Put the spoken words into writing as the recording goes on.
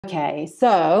Okay,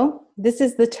 so this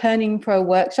is the Turning Pro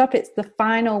workshop. It's the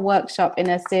final workshop in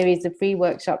a series of free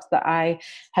workshops that I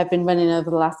have been running over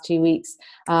the last 2 weeks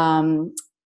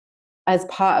as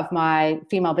part of my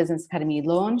Female Business Academy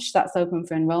launch. That's open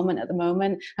for enrollment at the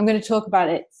moment. I'm going to talk about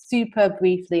it super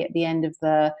briefly at the end of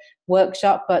the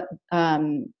workshop, but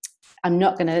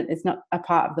it's not a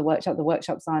part of the workshop. The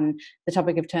workshop's on the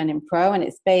topic of Turning Pro, and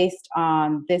it's based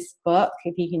on this book,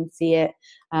 if you can see it,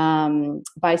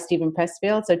 by Steven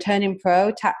Pressfield. So Turning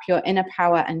Pro, Tap Your Inner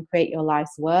Power and Create Your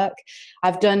Life's Work.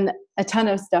 I've done a ton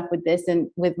of stuff with this and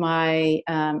with my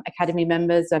Academy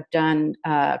members. I've done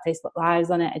Facebook Lives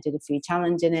on it. I did a free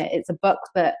challenge in it. It's a book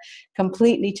that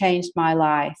completely changed my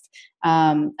life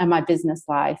and my business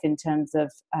life in terms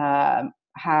of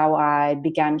how I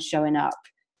began showing up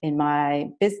in my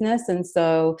business. And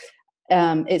so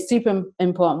it's super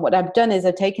important. What I've done is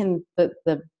I've taken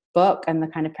the book and the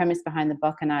kind of premise behind the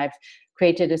book, and I've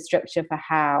created a structure for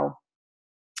how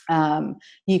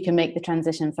you can make the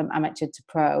transition from amateur to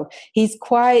pro. He's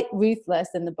quite ruthless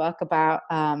in the book about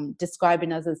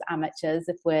describing us as amateurs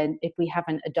if we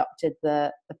haven't adopted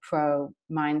the pro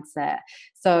mindset.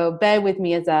 So bear with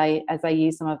me as I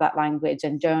use some of that language,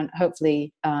 and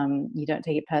hopefully you don't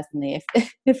take it personally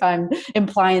if I'm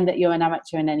implying that you're an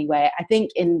amateur in any way. I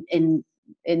think in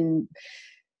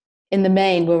the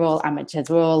main, we're all amateurs.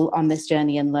 We're all on this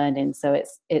journey and learning. So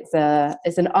it's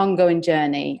an ongoing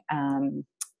journey.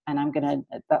 And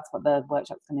that's what the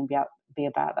workshop's going to be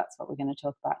about. That's what we're going to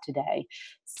talk about today.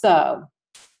 So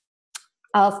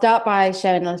I'll start by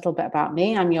sharing a little bit about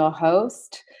me. I'm your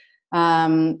host.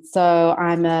 So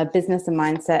I'm a business and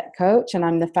mindset coach, and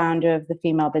I'm the founder of the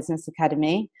Female Business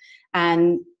Academy.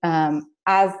 And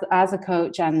as a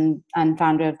coach and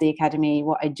founder of the Academy,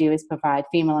 what I do is provide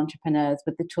female entrepreneurs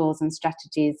with the tools and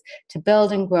strategies to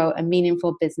build and grow a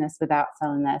meaningful business without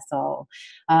selling their soul.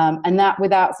 And that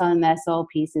without selling their soul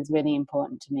piece is really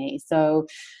important to me. So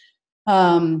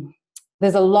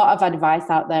there's a lot of advice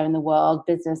out there in the world,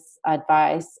 business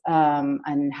advice,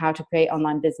 and how to create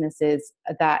online businesses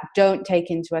that don't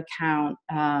take into account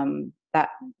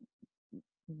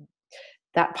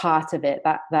that part of it,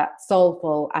 that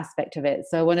soulful aspect of it.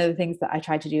 So one of the things that I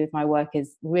try to do with my work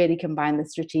is really combine the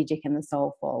strategic and the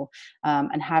soulful,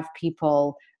 and have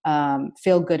people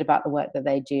feel good about the work that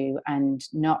they do and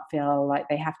not feel like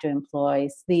they have to employ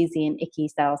sleazy and icky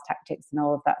sales tactics and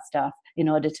all of that stuff in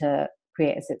order to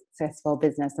create a successful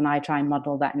business. And I try and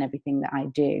model that in everything that I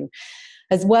do.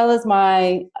 As well as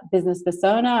my business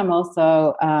persona, I'm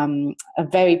also a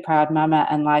very proud mama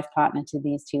and life partner to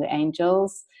these two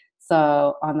angels.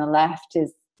 So on the left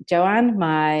is Joanne,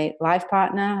 my life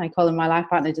partner. I call him my life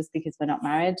partner just because we're not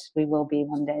married. We will be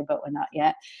one day, but we're not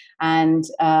yet. And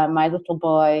my little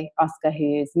boy, Oscar,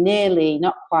 who's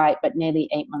not quite, but nearly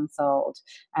 8 months old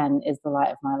and is the light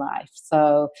of my life.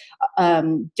 So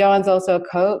Joanne's also a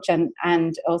coach and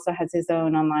also has his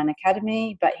own online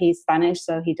academy, but he's Spanish,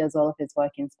 so he does all of his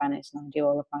work in Spanish and I do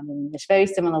all of mine in English. Very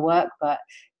similar work, but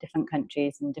different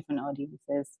countries and different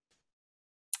audiences.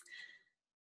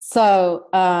 So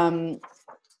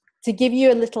to give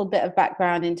you a little bit of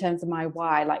background in terms of my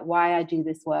why, like why I do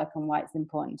this work and why it's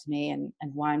important to me and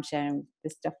why I'm sharing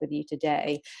this stuff with you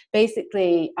today.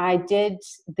 Basically, I did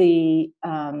the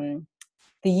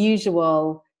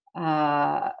usual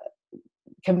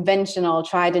conventional,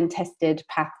 tried and tested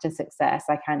path to success.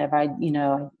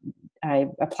 I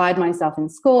applied myself in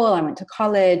school. I went to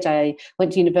college. I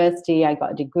went to university. I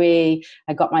got a degree.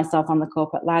 I got myself on the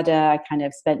corporate ladder. I kind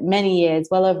of spent many years,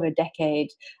 well over a decade,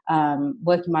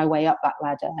 working my way up that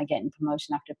ladder, getting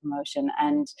promotion after promotion.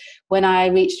 And when I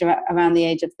reached around the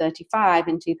age of 35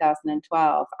 in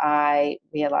 2012, I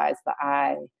realized that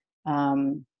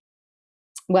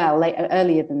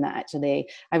earlier than that, actually,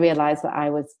 I realized that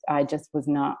I just was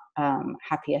not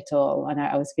happy at all. And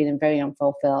I was feeling very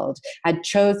unfulfilled. I'd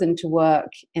chosen to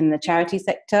work in the charity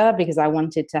sector because I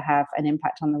wanted to have an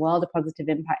impact on the world, a positive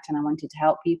impact, and I wanted to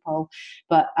help people.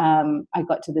 But I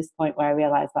got to this point where I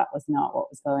realized that was not what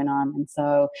was going on. And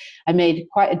so I made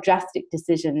quite a drastic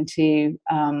decision to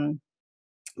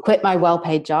quit my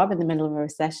well-paid job in the middle of a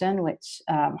recession, which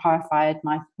horrified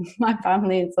my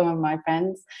family and some of my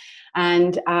friends.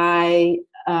 And I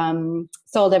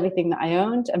sold everything that I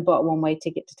owned and bought a one-way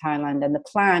ticket to Thailand. And the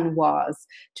plan was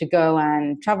to go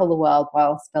and travel the world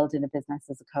whilst building a business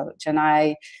as a coach. And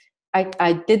I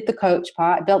did the coach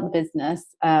part. I built the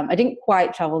business. I didn't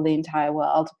quite travel the entire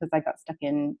world because I got stuck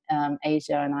in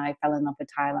Asia, and I fell in love with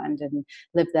Thailand and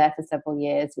lived there for several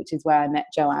years, which is where I met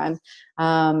Joanne.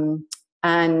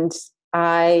 And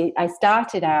I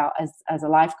started out as a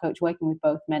life coach working with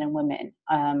both men and women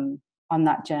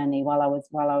that journey while I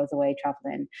was away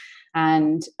traveling.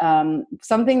 And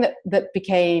something that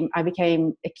I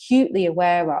became acutely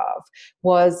aware of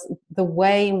was the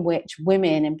way in which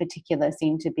women in particular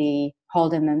seem to be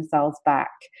holding themselves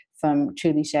back from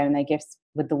truly sharing their gifts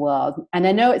with the world. And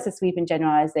I know it's a sweeping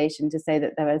generalization to say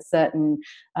that there are certain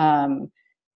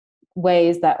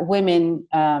ways that women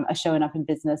are showing up in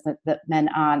business that men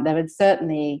aren't. There are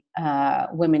certainly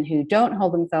women who don't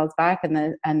hold themselves back, and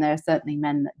there are certainly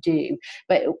men that do.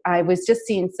 But I was just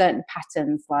seeing certain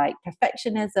patterns like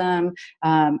perfectionism,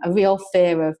 a real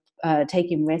fear of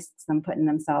taking risks and putting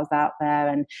themselves out there.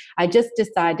 And I just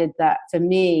decided that for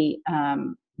me,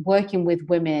 working with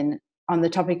women on the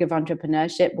topic of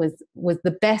entrepreneurship was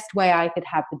the best way I could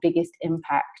have the biggest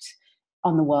impact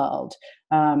on the world.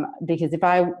 Because if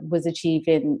I was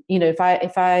achieving, if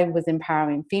I was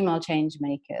empowering female change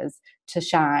makers to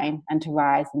shine and to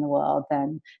rise in the world,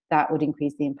 then that would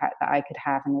increase the impact that I could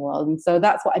have in the world. And so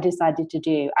that's what I decided to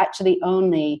do. Actually,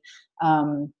 only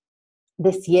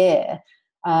this year,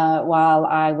 while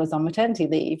I was on maternity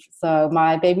leave. So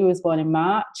my baby was born in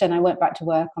March, and I went back to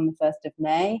work on the 1st of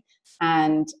May,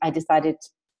 and I decided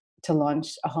to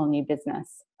launch a whole new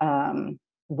business,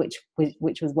 which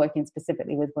was working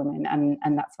specifically with women,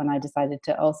 and that's when I decided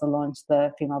to also launch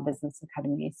the Female Business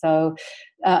Academy. So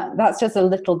that's just a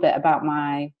little bit about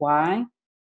my why.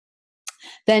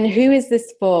 Then who is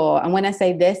this for? And when I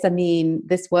say this, I mean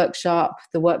this workshop,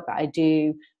 the work that I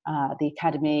do, the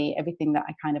academy, everything that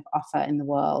I kind of offer in the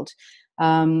world.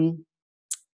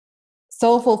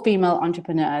 Soulful female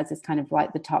entrepreneurs is kind of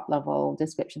like the top level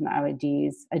description that I would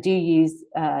use. I do use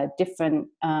different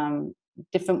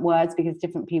words because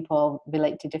different people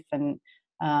relate to different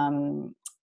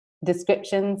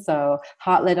descriptions. So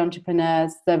heart-led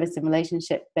entrepreneurs, service and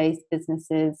relationship-based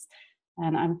businesses.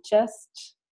 And I'm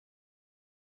just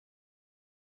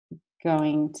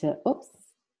going to,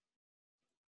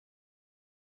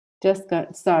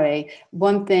 sorry.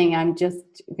 One thing I'm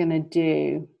just going to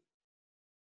do.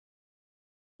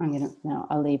 No,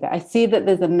 I'll leave it. I see that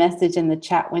there's a message in the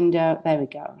chat window. There we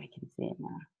go. I can see it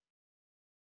now.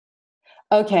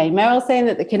 Okay, Meryl's saying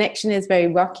that the connection is very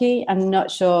rocky. I'm not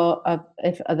sure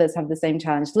if others have the same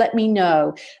challenge. Let me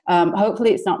know.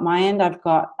 Hopefully it's not my end. I've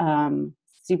got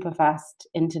super fast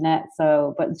internet.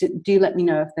 So, but do let me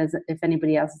know if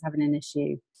anybody else is having an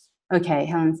issue. Okay,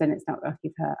 Helen said it's not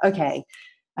rocky for her. Okay,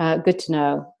 good to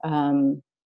know.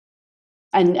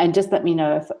 And just let me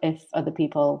know if other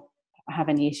people have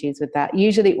any issues with that.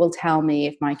 Usually it will tell me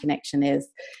if my connection is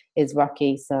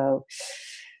rocky. So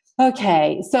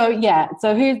okay, so yeah,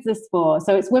 so who's this for?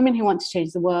 So it's women who want to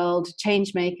change the world,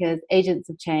 change makers, agents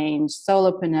of change,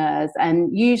 solopreneurs,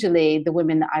 and usually the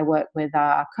women that I work with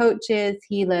are coaches,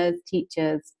 healers,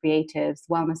 teachers, creatives,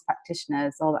 wellness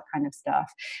practitioners, all that kind of stuff.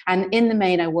 And in the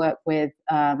main, I work with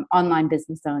online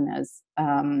business owners.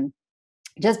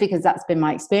 Just because that's been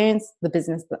my experience. The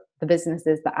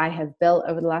businesses that I have built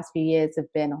over the last few years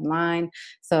have been online.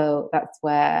 So that's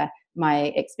where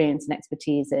my experience and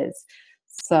expertise is.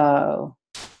 So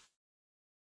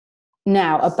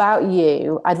now about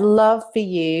you, I'd love for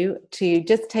you to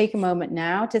just take a moment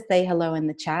now to say hello in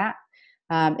the chat.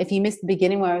 If you missed the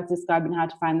beginning where I was describing how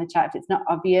to find the chat, if it's not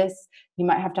obvious, you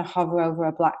might have to hover over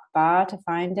a black bar to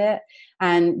find it.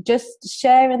 And just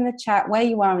share in the chat where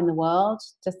you are in the world,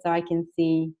 just so I can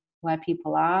see where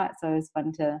people are. It's always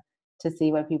fun to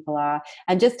see where people are.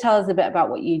 And just tell us a bit about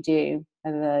what you do,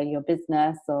 whether your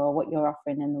business or what you're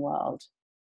offering in the world.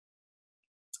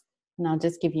 And I'll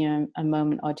just give you a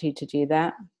moment or two to do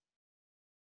that.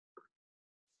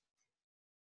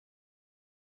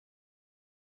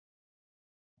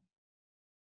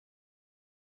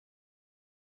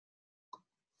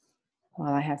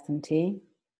 While I have some tea.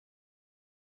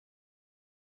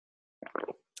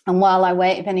 And while I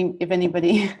wait, if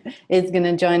anybody is going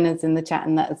to join us in the chat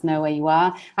and let us know where you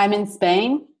are. I'm in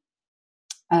Spain.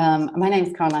 My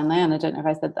name's Caroline Leon. I don't know if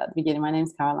I said that at the beginning. My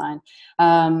name's Caroline.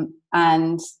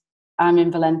 And I'm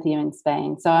in Valencia in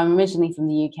Spain. So I'm originally from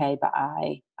the UK, but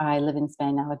I live in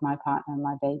Spain now with my partner and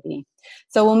my baby.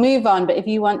 So we'll move on. But if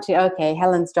you want to, okay,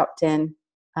 Helen's dropped in.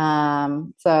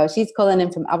 So she's calling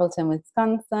in from Appleton,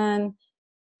 Wisconsin.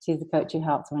 She's a coach who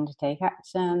helps women to take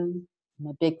action. I'm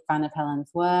a big fan of Helen's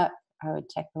work. I would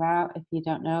check her out if you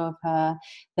don't know of her.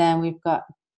 Then we've got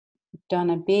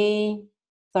Donna B.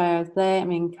 Sorry, I was late.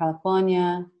 I'm in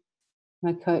California. I'm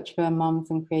a coach for moms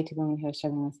and creative women who are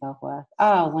struggling with self-worth.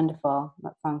 Oh, wonderful.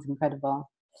 That sounds incredible.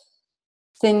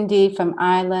 Cindy from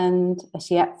Ireland, a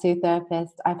shiatsu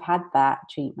therapist. I've had that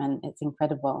treatment. It's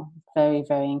incredible. Very,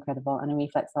 very incredible. And a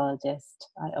reflexologist.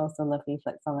 I also love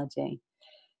reflexology.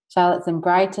 Charlotte's in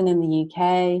Brighton in the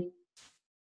UK.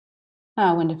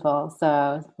 Oh, wonderful.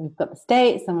 So we've got the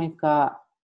States and we've got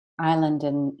Ireland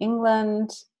and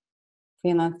England.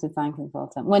 Freelance design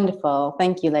consultant. Wonderful.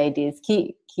 Thank you, ladies.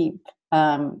 Keep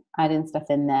adding stuff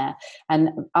in there. And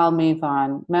I'll move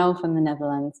on. Mel from the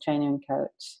Netherlands, trainer and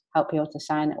coach. Help people to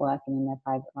shine at work and in their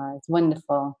private lives.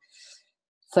 Wonderful.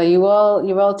 So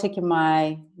you're all ticking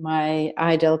my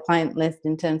ideal client list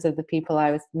in terms of the people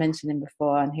I was mentioning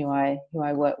before and who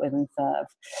I work with and serve.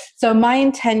 So my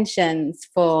intentions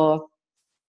for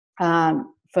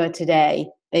today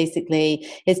basically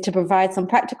is to provide some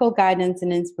practical guidance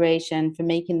and inspiration for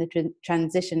making the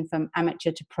transition from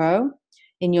amateur to pro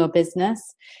in your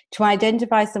business, to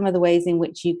identify some of the ways in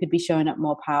which you could be showing up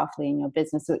more powerfully in your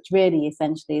business, which really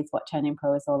essentially is what Turning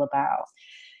Pro is all about.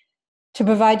 To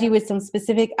provide you with some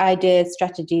specific ideas,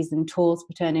 strategies, and tools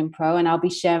for Turning Pro. And I'll be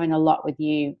sharing a lot with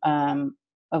you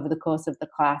over the course of the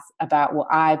class about what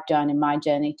I've done in my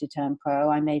journey to turn pro.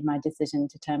 I made my decision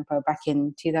to turn pro back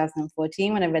in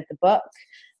 2014 when I read the book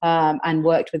and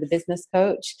worked with a business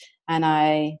coach. And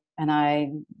I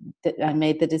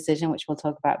made the decision, which we'll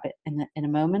talk about in a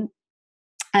moment.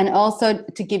 And also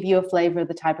to give you a flavor of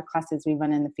the type of classes we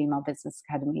run in the Female Business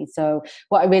Academy. So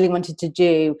what I really wanted to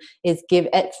do is give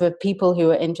it for people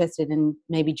who are interested in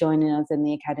maybe joining us in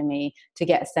the academy to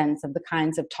get a sense of the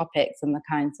kinds of topics and the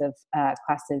kinds of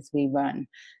classes we run.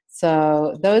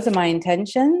 So those are my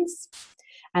intentions.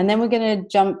 And then we're going to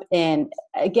jump in.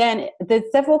 Again,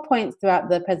 there's several points throughout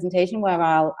the presentation where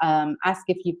I'll ask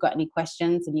if you've got any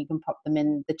questions and you can pop them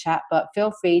in the chat, but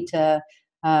feel free to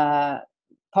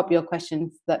pop your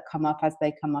questions that come up as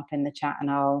they come up in the chat, and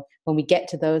when we get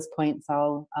to those points,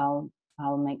 I'll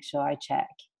make sure I check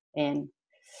in.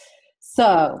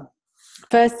 So,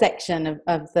 first section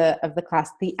of the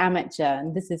class, the amateur,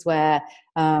 and this is where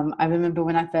I remember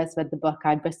when I first read the book,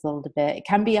 I bristled a bit. It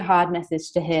can be a hard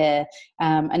message to hear,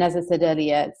 and as I said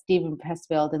earlier, Steven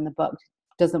Pressfield in the book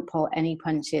doesn't pull any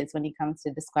punches when he comes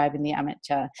to describing the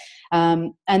amateur.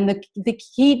 And the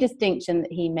key distinction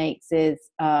that he makes is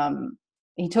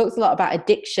he talks a lot about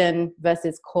addiction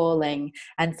versus calling.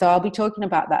 And so I'll be talking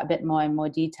about that a bit more in more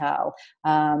detail.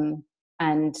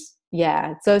 And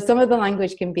yeah, so some of the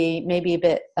language can be maybe a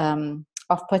bit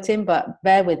off-putting, but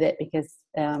bear with it because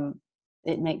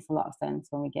it makes a lot of sense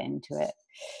when we get into it.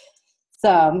 So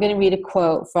I'm going to read a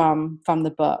quote from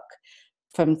the book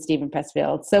from Steven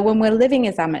Pressfield. So when we're living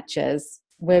as amateurs,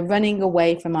 we're running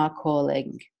away from our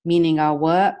calling, meaning our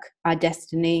work, our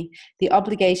destiny, the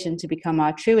obligation to become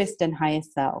our truest and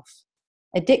highest self.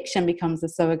 Addiction becomes a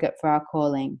surrogate for our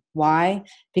calling. Why?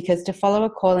 Because to follow a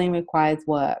calling requires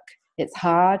work. It's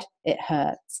hard, it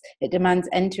hurts. It demands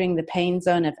entering the pain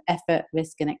zone of effort,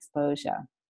 risk, and exposure.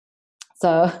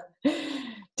 So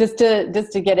just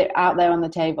to get it out there on the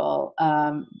table,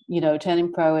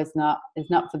 turning pro is not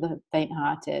for the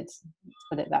faint-hearted. Let's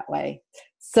put it that way.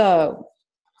 So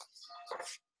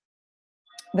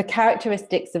the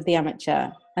characteristics of the amateur,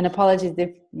 and apologies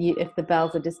if the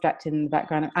bells are distracting in the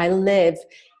background. I live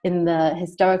in the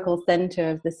historical center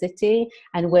of the city,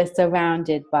 and we're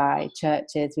surrounded by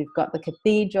churches. We've got the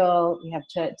cathedral, we have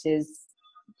churches.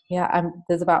 Yeah,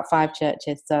 there's about 5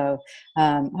 churches, so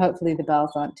hopefully the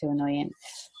bells aren't too annoying.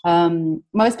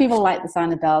 Most people like the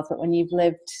sound of bells, but when you've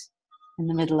lived in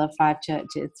the middle of 5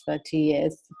 churches for 2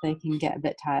 years, they can get a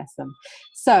bit tiresome.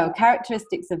 So,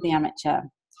 characteristics of the amateur.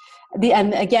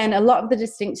 And again, a lot of the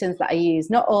distinctions that I use,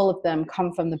 not all of them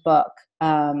come from the book,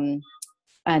 but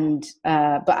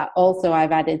also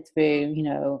I've added through,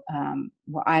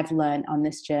 what I've learned on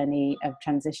this journey of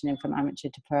transitioning from amateur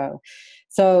to pro.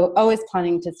 So always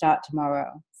planning to start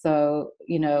tomorrow. So,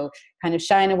 kind of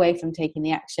shying away from taking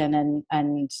the action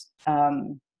and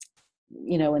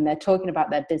when they're talking about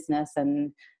their business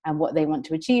and what they want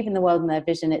to achieve in the world and their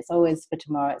vision, it's always for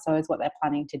tomorrow. It's always what they're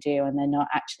planning to do, and they're not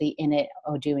actually in it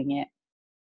or doing it.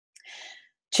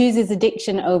 Chooses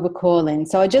addiction over calling.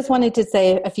 So I just wanted to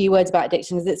say a few words about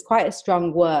addiction because it's quite a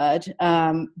strong word,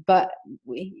 but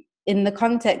in the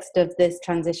context of this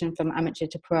transition from amateur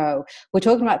to pro, we're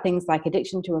talking about things like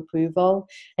addiction to approval,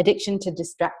 addiction to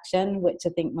distraction, which I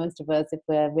think most of us, if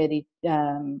we're really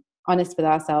honest with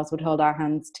ourselves, would hold our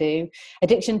hands to.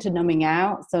 Addiction to numbing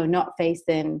out, so not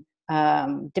facing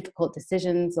difficult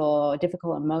decisions or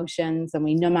difficult emotions, and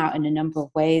we numb out in a number of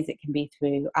ways. It can be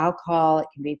through alcohol, it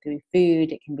can be through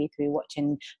food, it can be through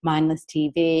watching mindless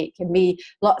TV, it can be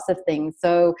lots of things.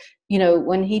 So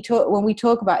when we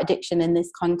talk about addiction in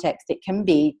this context, it can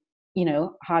be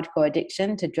hardcore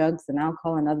addiction to drugs and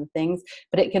alcohol and other things,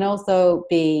 but it can also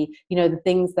be the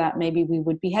things that maybe we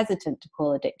would be hesitant to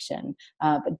call addiction,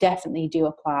 but definitely do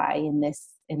apply in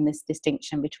this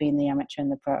distinction between the amateur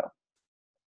and the pro.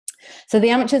 So the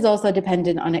amateur is also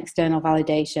dependent on external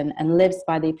validation and lives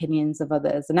by the opinions of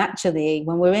others. And actually,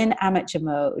 when we're in amateur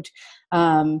mode,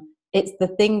 it's the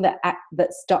thing that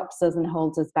stops us and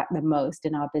holds us back the most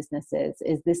in our businesses,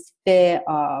 is this fear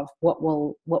of what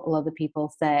will other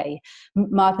people say.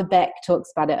 Martha Beck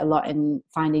talks about it a lot in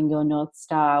Finding Your North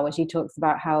Star, where she talks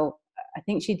about how, I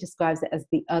think she describes it as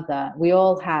the other. We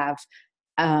all have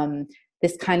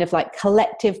this kind of like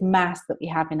collective mass that we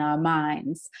have in our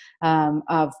minds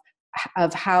of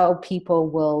how people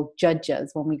will judge us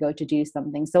when we go to do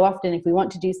something. So often, if we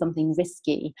want to do something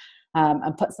risky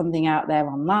and put something out there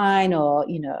online, or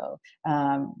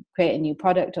create a new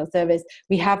product or service,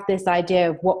 we have this idea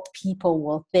of what people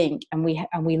will think, and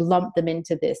we lump them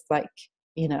into this, like,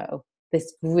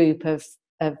 this group of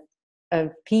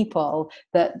people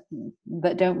that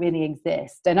don't really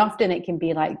exist. And often it can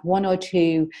be like one or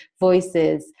two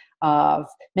voices of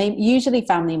usually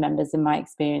family members, in my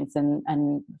experience,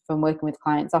 and from working with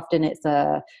clients. Often it's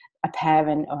a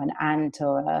parent or an aunt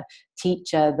or a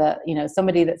teacher, that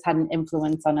somebody that's had an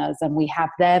influence on us, and we have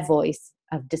their voice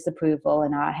of disapproval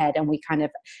in our head, and we kind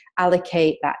of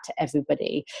allocate that to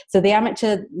everybody. So the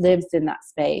amateur lives in that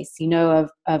space,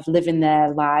 of living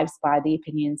their lives by the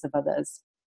opinions of others.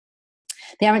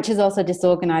 The amateur is also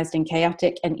disorganized and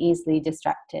chaotic and easily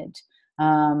distracted.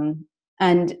 And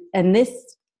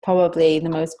this, probably the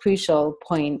most crucial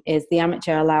point, is the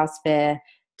amateur allows fear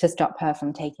to stop her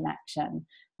from taking action.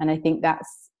 And I think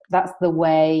that's the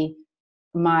way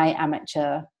my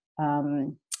amateur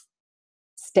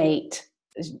state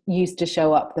used to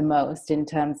show up the most, in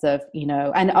terms of,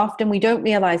 and often we don't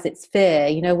realize it's fear.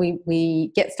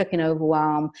 We get stuck in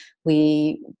overwhelm,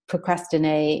 we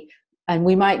procrastinate, and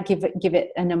we might give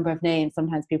it a number of names.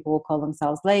 Sometimes people will call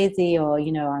themselves lazy, or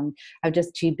I'm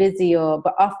just too busy,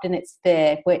 but often it's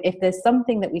fear. If there's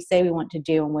something that we say we want to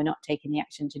do and we're not taking the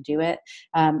action to do it,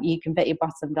 you can bet your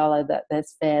bottom dollar that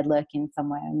there's fear lurking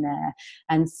somewhere in there.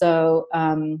 And so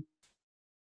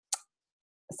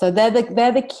they're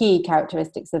the key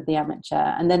characteristics of the amateur.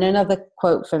 And then another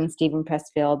quote from Steven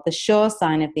Pressfield: "The sure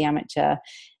sign of the amateur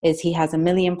is he has a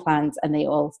million plans and they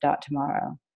all start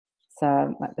tomorrow."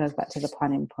 So that goes back to the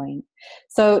planning point.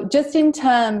 So just in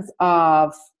terms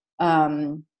of,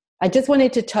 I just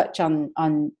wanted to touch on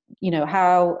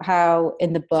how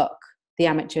in the book the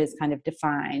amateur is kind of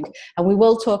defined, and we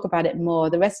will talk about it more.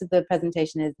 The rest of the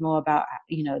presentation is more about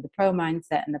the pro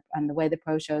mindset and the way the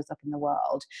pro shows up in the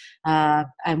world,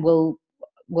 and we'll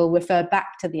refer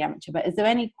back to the amateur. But is there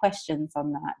any questions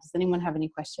on that? Does anyone have any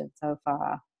questions so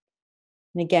far?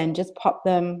 And again, just pop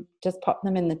them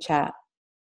in the chat.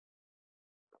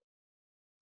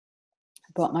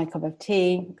 Brought my cup of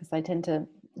tea because I tend to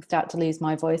start to lose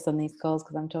my voice on these calls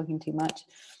because I'm talking too much.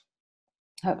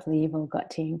 Hopefully you've all got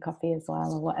tea and coffee as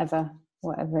well, or whatever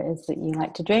it is that you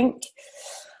like to drink.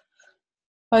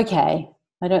 Okay,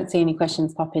 I don't see any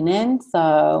questions popping in.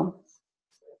 So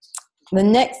the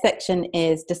next section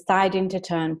is deciding to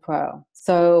turn pro.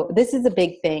 So this is a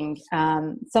big thing.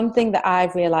 Something that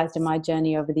I've realized in my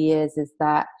journey over the years is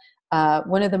that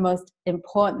one of the most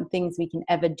important things we can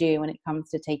ever do when it comes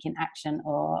to taking action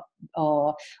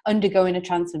or undergoing a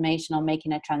transformation or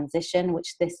making a transition,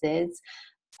 which this is,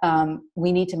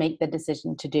 we need to make the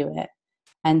decision to do it.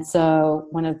 And so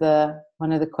one of the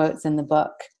quotes in the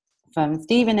book from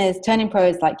Steven is, "Turning pro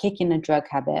is like kicking a drug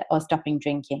habit or stopping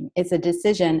drinking. It's a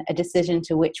decision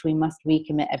to which we must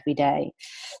recommit every day."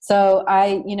 So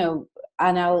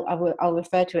I'll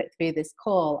refer to it through this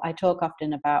call. I talk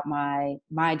often about my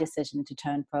decision to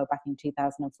turn pro back in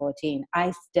 2014.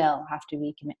 I still have to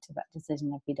recommit to that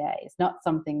decision every day. It's not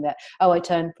something that, I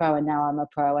turned pro and now I'm a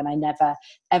pro and I never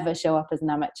ever show up as an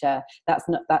amateur. That's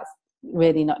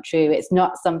really not true. It's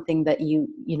not something that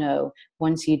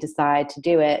once you decide to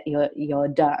do it, you're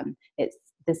done.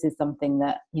 This is something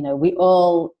that we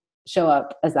all show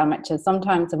up as amateurs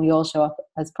sometimes, and we all show up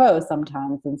as pros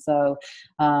sometimes. And so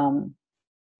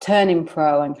turning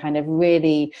pro and kind of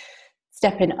really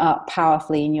stepping up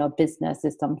powerfully in your business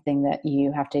is something that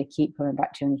you have to keep coming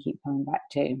back to and keep coming back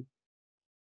to.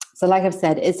 So like I've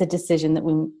said, it's a decision that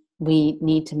we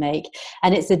need to make,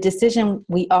 and it's a decision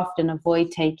we often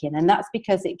avoid taking, and that's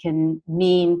because it can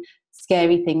mean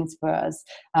scary things for us.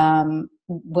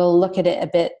 We'll look at it a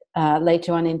bit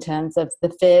later on in terms of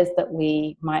the fears that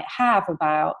we might have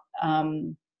about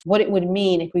what it would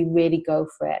mean if we really go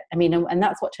for it. I mean, and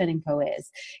that's what turning pro is.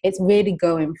 It's really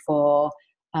going for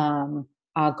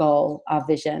our goal, our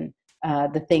vision,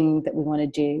 the thing that we want to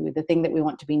do, the thing that we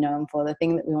want to be known for, the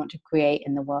thing that we want to create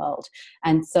in the world.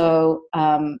 And so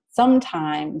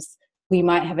sometimes we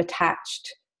might have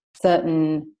attached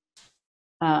certain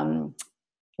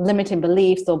limiting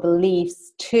beliefs or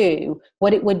beliefs to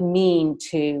what it would mean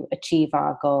to achieve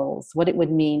our goals, what it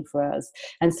would mean for us.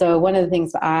 And so one of the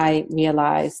things that I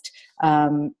realized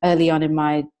early on in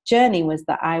my journey was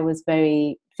that I was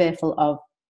very fearful of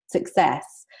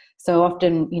success. So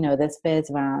often, there's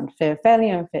fears around fear of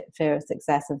failure and fear of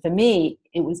success. And for me,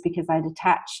 it was because I'd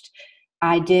attached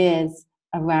ideas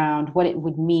around what it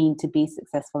would mean to be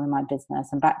successful in my business.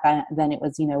 And back then it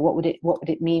was, what would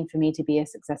it mean for me to be a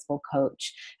successful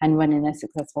coach and running a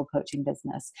successful coaching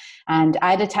business? And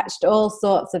I'd attached all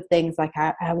sorts of things, like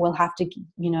I will have to,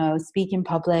 speak in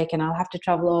public, and I'll have to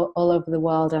travel all over the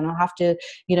world, and I'll have to,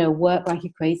 work like a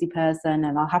crazy person,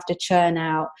 and I'll have to churn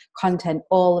out content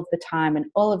all of the time, and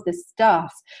all of this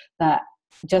stuff that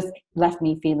just left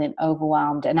me feeling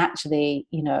overwhelmed and actually,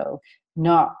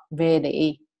 not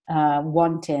really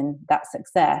wanting that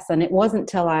success. And it wasn't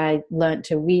till I learned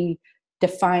to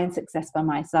redefine success for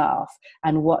myself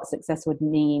and what success would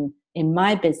mean in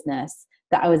my business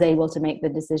that I was able to make the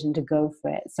decision to go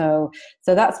for it. So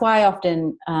that's why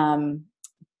often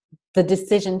the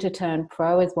decision to turn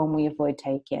pro is one we avoid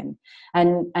taking.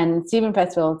 And Steven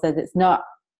Pressfield says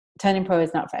turning pro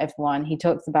is not for everyone. He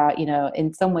talks about,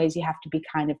 in some ways you have to be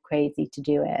kind of crazy to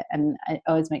do it. And it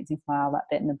always makes me smile, that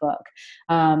bit in the book.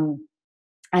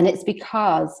 And it's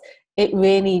because it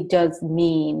really does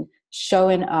mean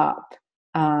showing up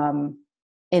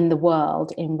in the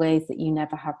world in ways that you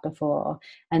never have before.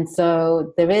 And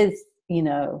so there is, we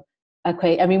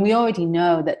already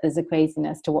know that there's a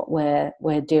craziness to what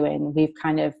we're doing. We've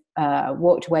kind of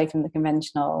walked away from the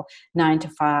conventional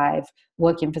 9-to-5,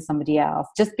 working for somebody else.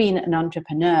 Just being an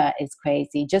entrepreneur is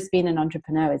crazy. Just being an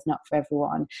entrepreneur is not for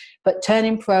everyone. But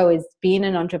turning pro is being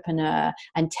an entrepreneur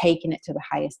and taking it to the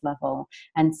highest level.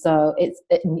 And so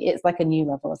it's like a new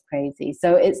level of crazy.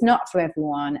 So it's not for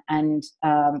everyone. And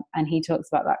he talks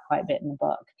about that quite a bit in the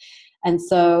book. And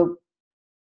so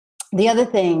the other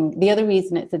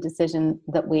reason it's a decision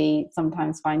that we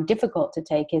sometimes find difficult to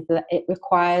take is that it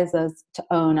requires us to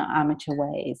own our amateur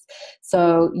ways.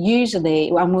 So usually,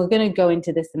 and we're going to go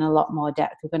into this in a lot more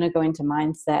depth, we're going to go into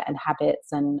mindset and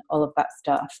habits and all of that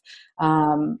stuff.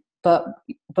 But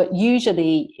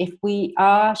usually, if we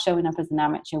are showing up as an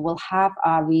amateur, we'll have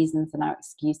our reasons and our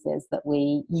excuses that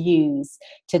we use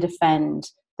to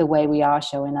defend the way we are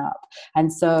showing up.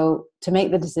 And so to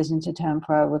make the decision to turn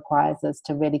pro requires us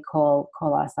to really call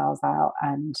ourselves out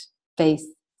and face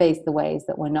the ways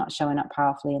that we're not showing up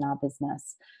powerfully in our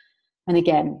business. And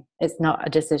again, it's not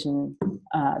a decision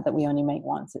that we only make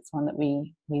once. It's one that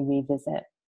we revisit.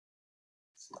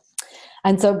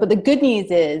 And so, but the good news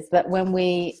is that when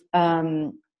we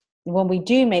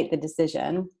do make the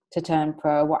decision to turn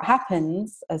pro, what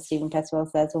happens, as Steven Pressfield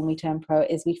says, when we turn pro,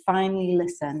 is we finally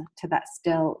listen to that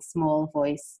still small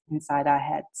voice inside our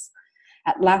heads.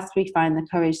 At last, we find the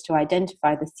courage to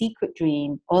identify the secret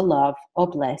dream or love or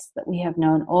bliss that we have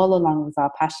known all along as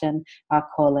our passion, our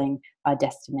calling, our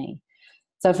destiny.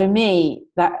 So for me,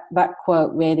 that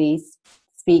quote really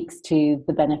speaks to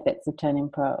the benefits of turning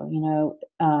pro.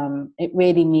 It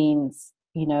really means,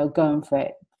 going for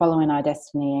it, following our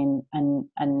destiny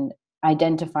and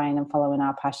identifying and following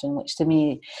our passion, which to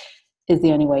me is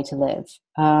the only way to live.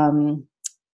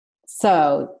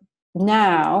 So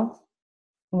now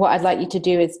what I'd like you to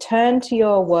do is turn to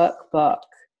your workbook.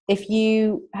 If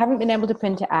you haven't been able to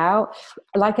print it out,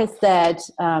 like I said,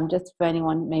 just for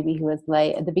anyone maybe who was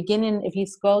late, at the beginning, if you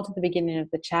scroll to the beginning of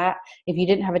the chat, if you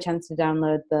didn't have a chance to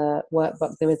download the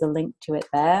workbook, there is a link to it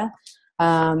there.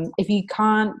 If you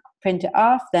can't print it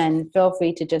off, then feel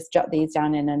free to just jot these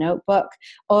down in a notebook,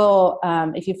 or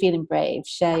if you're feeling brave,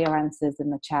 share your answers in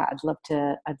the chat. I'd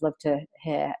love to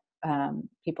hear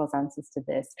people's answers to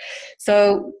this.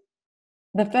 So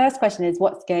the first question is,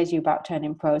 what scares you about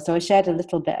turning pro? So I shared a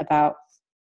little bit about,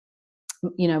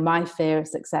 my fear of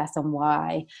success and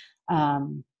why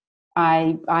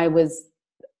I was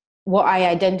what I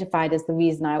identified as the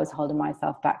reason I was holding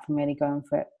myself back from really going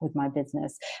for it with my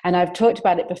business. And I've talked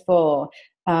about it before,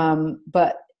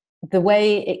 but the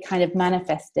way it kind of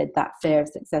manifested that fear of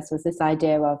success was this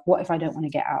idea of, what if I don't want to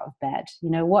get out of bed?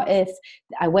 What if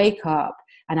I wake up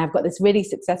and I've got this really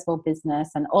successful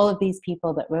business and all of these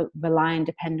people that rely and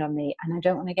depend on me, and I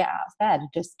don't want to get out of bed. I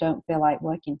just don't feel like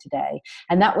working today.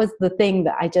 And that was the thing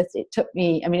that it took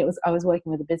me, I was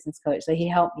working with a business coach, so he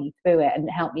helped me through it and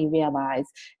helped me realize,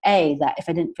 that if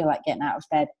I didn't feel like getting out of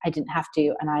bed, I didn't have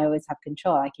to, and I always have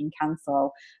control. I can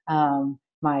cancel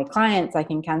my clients, I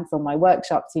can cancel my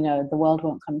workshops. You know, the world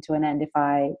won't come to an end if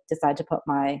I decide to put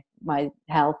my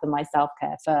health and my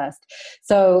self-care first.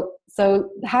 So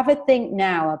have a think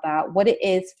now about what it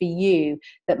is for you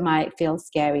that might feel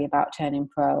scary about turning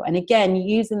pro. And again,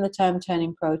 using the term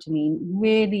turning pro to mean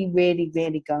really, really,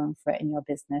 really going for it in your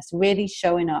business, really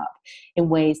showing up in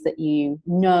ways that you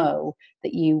know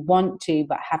that you want to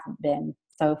but haven't been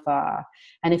so far.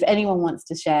 And if anyone wants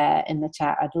to share in the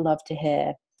chat, I'd love to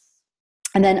hear.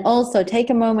 And then also take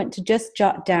a moment to just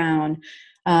jot down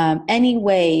any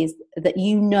ways that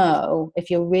you know, if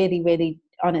you're really, really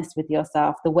honest with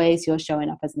yourself, the ways you're showing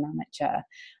up as an amateur.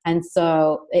 And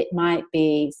so it might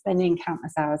be spending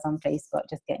countless hours on Facebook,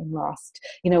 just getting lost.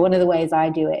 You know, one of the ways I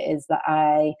do it is that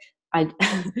I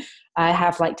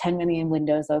have like 10 million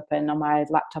windows open on my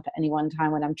laptop at any one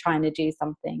time when I'm trying to do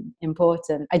something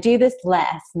important. I do this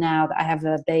less now that I have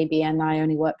a baby and I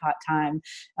only work part-time.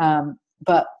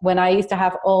 But when I used to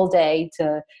have all day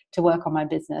to work on my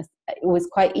business, it was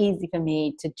quite easy for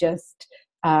me to just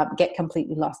get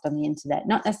completely lost on the internet.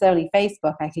 Not necessarily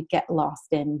Facebook. I could get lost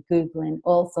in Googling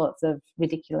all sorts of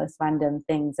ridiculous random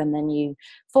things. And then you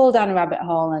fall down a rabbit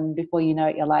hole, and before you know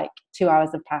it, you're like 2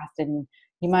 hours have passed and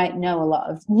you might know a lot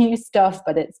of new stuff,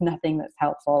 but it's nothing that's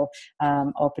helpful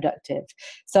or productive.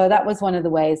 So that was one of the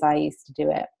ways I used to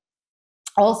do it.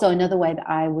 Also, another way that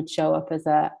I would show up as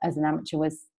an amateur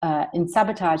was in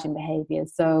sabotaging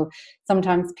behaviors. So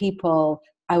sometimes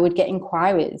I would get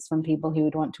inquiries from people who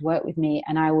would want to work with me,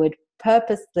 and I would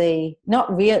purposely,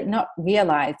 not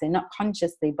realizing, not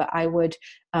consciously, but I would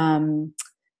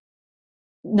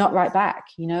not write back.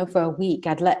 You know, for a week,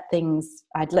 I'd let things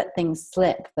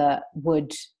slip that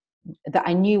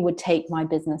I knew would take my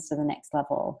business to the next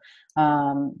level.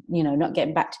 You know, not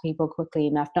getting back to people quickly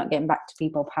enough, not getting back to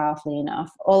people powerfully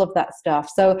enough, all of that stuff.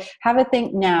 So have a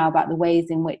think now about the ways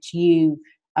in which you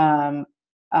are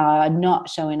not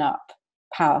showing up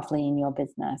powerfully in your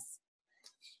business.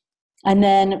 And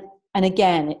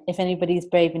again, if anybody's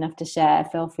brave enough to share,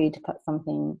 feel free to put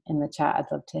something in the chat.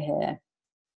 I'd love to hear.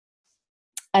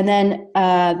 And then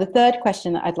the third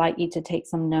question that I'd like you to take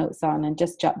some notes on and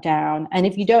just jot down. And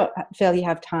if you don't feel you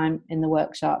have time in the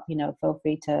workshop, you know, feel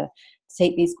free to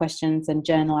take these questions and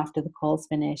journal after the call's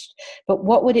finished. But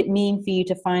what would it mean for you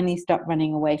to finally stop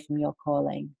running away from your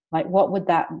calling? Like, what would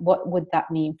that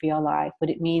mean for your life? Would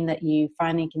it mean that you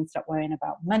finally can stop worrying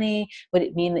about money? Would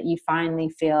it mean that you finally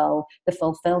feel the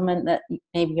fulfillment that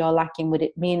maybe you're lacking? Would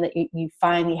it mean that you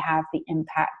finally have the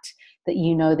impact that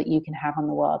you know that you can have on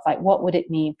the world? Like, what would it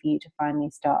mean for you to finally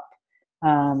stop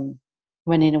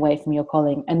running away from your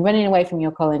calling? And running away from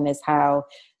your calling is how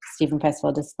Steven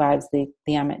Pressfield describes the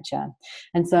amateur.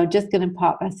 And so I'm just going to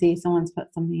pop, I see someone's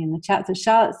put something in the chat. So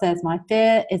Charlotte says, my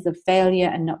fear is of failure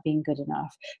and not being good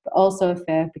enough, but also a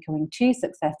fear of becoming too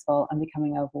successful and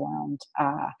becoming overwhelmed.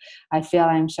 I feel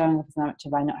I'm showing up as an amateur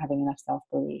by not having enough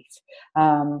self-belief.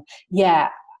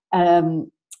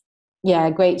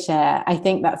 Yeah, great share. I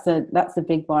think that's a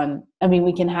big one. I mean,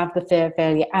 we can have the fear of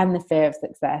failure and the fear of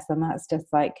success, and that's just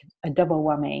like a double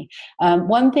whammy.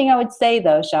 One thing I would say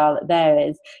though, Charlotte, there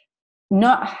is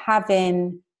not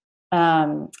having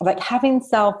having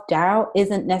self-doubt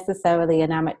isn't necessarily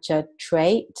an amateur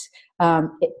trait,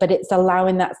 but it's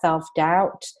allowing that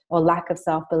self-doubt or lack of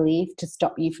self-belief to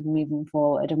stop you from moving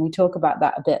forward. And we talk about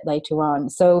that a bit later on.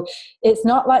 So it's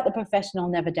not like the professional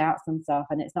never doubts themselves,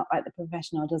 and it's not like the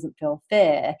professional doesn't feel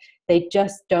fear. They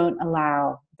just don't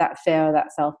allow that fear or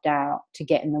that self-doubt to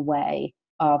get in the way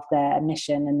of their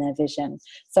mission and their vision.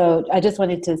 So I just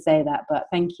wanted to say that, but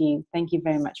thank you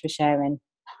very much for sharing.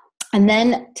 And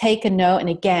then take a note, and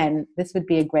again, this would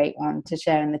be a great one to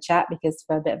share in the chat, because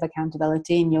for a bit of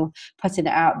accountability and you're putting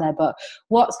it out there, but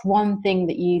what's one thing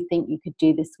that you think you could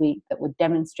do this week that would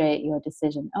demonstrate your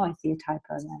decision? Oh, I see a typo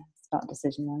there. It's not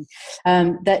decision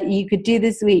line. That you could do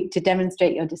this week to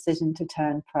demonstrate your decision to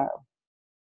turn pro.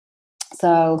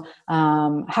 So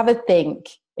have a think.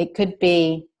 It could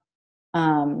be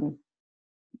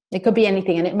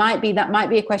anything, and that might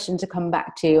be a question to come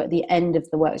back to at the end of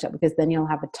the workshop, because then you'll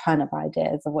have a ton of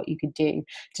ideas of what you could do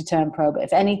to turn pro. But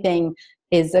if anything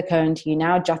is occurring to you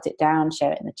now, jot it down,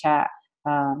 share it in the chat,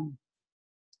 and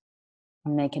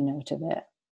make a note of it.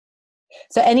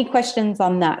 So any questions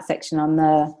on that section, on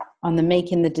the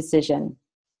making the decision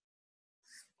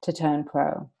to turn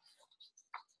pro?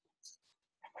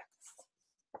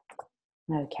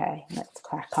 Okay, let's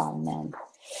crack on then.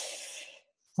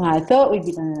 I thought we'd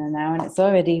be done in an hour, and it's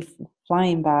already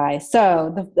flying by.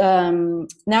 So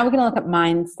now we're going to look at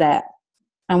mindset,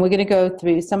 and we're going to go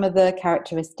through some of the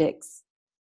characteristics.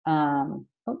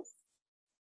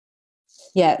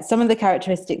 Yeah, some of the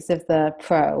characteristics of the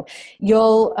pro.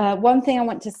 You'll one thing I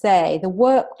want to say, the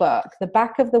workbook, the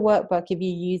back of the workbook, if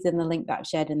you use in the link that I've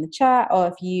shared in the chat, or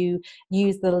if you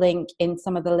use the link in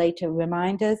some of the later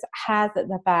reminders, has at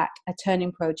the back a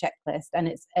Turning Pro checklist, and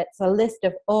it's a list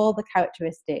of all the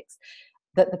characteristics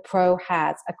that the pro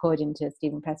has according to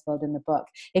Steven Pressfield in the book.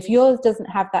 If yours doesn't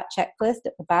have that checklist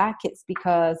at the back, it's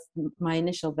because my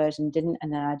initial version didn't,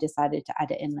 and then I decided to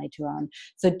add it in later on.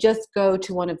 So just go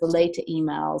to one of the later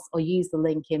emails or use the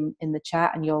link in the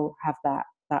chat and you'll have that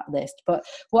list. But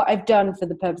what I've done for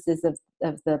the purposes of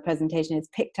the presentation is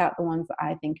picked out the ones that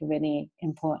I think are really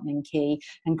important and key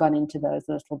and gone into those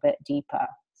a little bit deeper.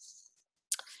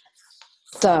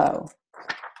 So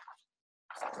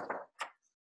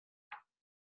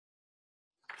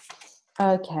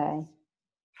okay, I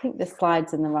think the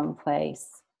slide's in the wrong place.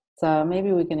 So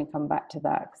maybe we're going to come back to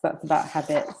that because that's about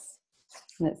habits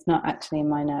and it's not actually in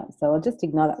my notes. So I'll just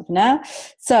ignore that for now.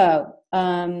 So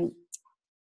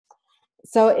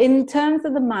in terms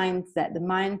of the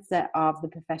mindset of the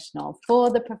professional,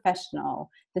 for the professional,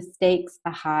 the stakes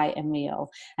are high and real.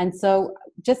 And so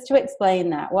just to explain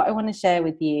that, what I want to share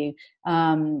with you,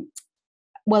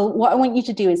 what I want you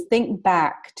to do is think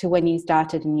back to when you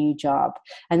started a new job.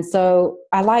 And so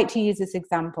I like to use this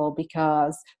example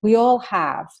because we all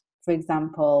have, for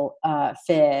example,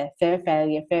 fear of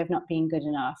failure, fear of not being good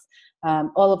enough,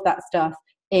 all of that stuff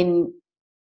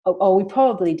or we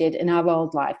probably did in our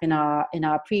old life, in our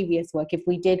previous work. If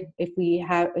we did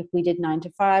 9 to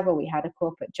 5 or we had a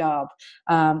corporate job,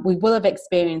 we will have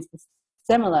experienced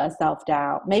similar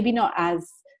self-doubt, maybe not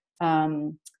as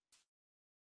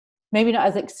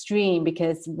extreme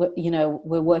because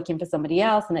we're working for somebody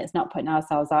else and it's not putting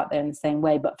ourselves out there in the same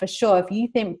way. But for sure, if you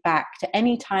think back to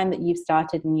any time that you've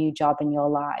started a new job in your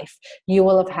life, you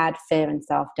will have had fear and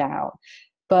self-doubt.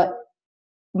 But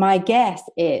my guess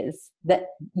is that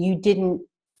you didn't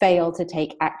fail to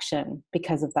take action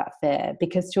because of that fear,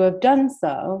 because to have done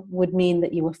so would mean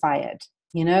that you were fired,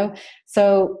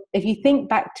 So if you think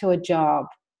back to a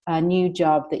new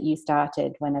job that you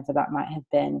started, whenever that might have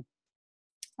been,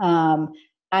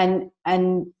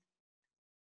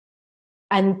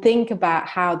 and think about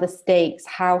how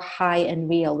high and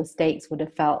real the stakes would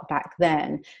have felt back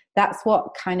then. That's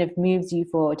what kind of moves you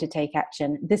forward to take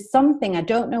action. There's something, I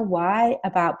don't know why,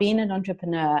 about being an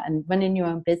entrepreneur and running your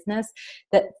own business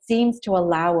that seems to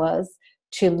allow us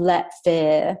to let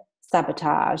fear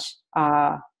sabotage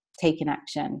our taking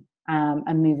action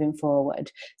and moving forward.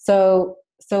 So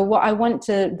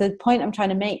the point I'm trying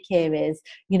to make here is,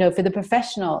 for the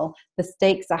professional, the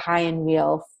stakes are high and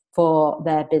real for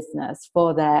their business,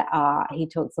 for their art. He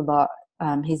talks a lot,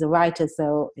 he's a writer,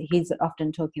 so he's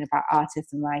often talking about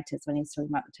artists and writers when he's talking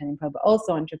about the Turning Pro, but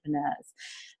also entrepreneurs.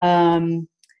 And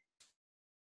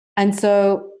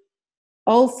so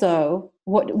also,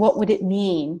 what would it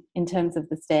mean in terms of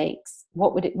the stakes?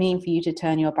 What would it mean for you to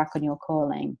turn your back on your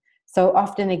calling? So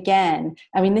often, again,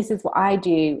 this is what I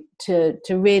do to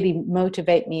really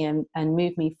motivate me and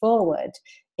move me forward,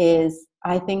 is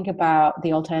I think about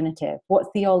the alternative. What's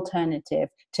the alternative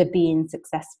to being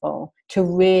successful, to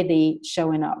really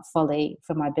showing up fully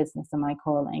for my business and my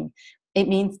calling? It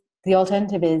means the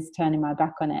alternative is turning my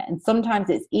back on it. And sometimes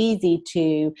it's easy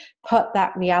to put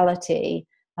that reality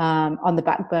on the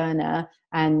back burner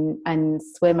and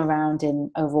swim around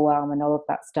in overwhelm and all of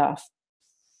that stuff.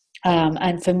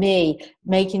 And for me,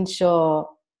 making sure,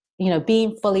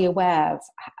 being fully aware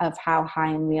of how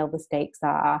high and real the stakes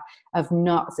are, of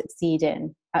not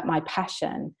succeeding at my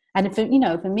passion. And for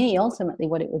me, ultimately,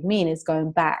 what it would mean is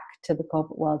going back to the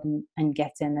corporate world and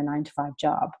getting a 9 to 5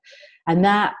 job. And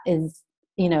that is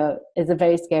a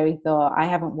very scary thought. I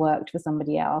haven't worked for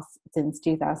somebody else since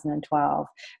 2012.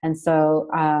 And so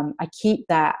I keep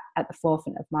that at the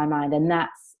forefront of my mind. And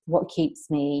that's what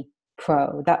keeps me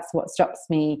pro. That's what stops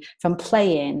me from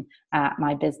playing at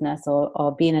my business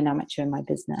or being an amateur in my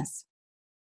business.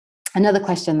 Another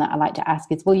question that I like to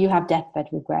ask is, will you have deathbed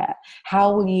regret?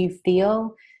 How will you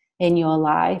feel in your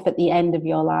life at the end of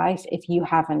your life if you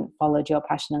haven't followed your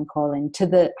passion and calling to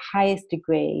the highest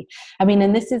degree?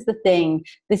 And this is the thing,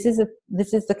 this is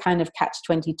the kind of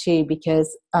catch-22,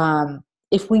 because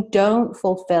if we don't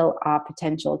fulfill our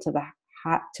potential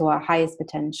to our highest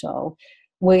potential,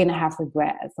 we're going to have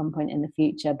regret at some point in the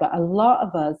future. But a lot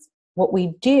of us, what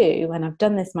we do, and I've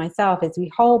done this myself, is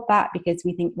we hold back because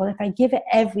we think, well, if I give it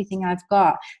everything I've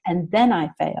got and then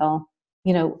I fail,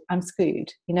 I'm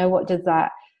screwed. What does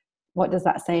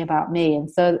that say about me? And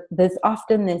so there's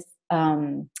often this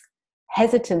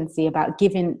hesitancy about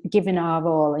giving our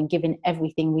all and giving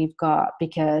everything we've got,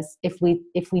 because if we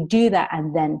do that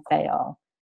and then fail,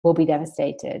 will be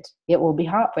devastated. It will be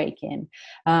heartbreaking.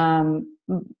 I'm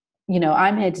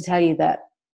here to tell you that,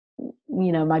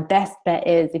 my best bet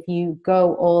is if you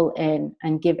go all in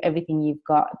and give everything you've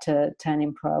got to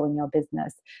turning pro in your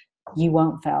business, you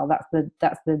won't fail.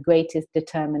 That's the greatest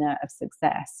determiner of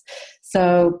success.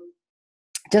 So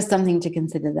just something to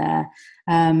consider there.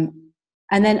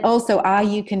 And then also, are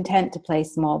you content to play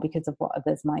small because of what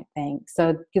others might think?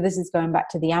 So this is going back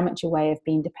to the amateur way of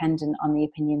being dependent on the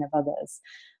opinion of others.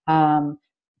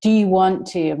 Do you want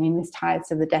to, this ties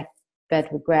to the deathbed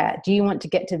regret. Do you want to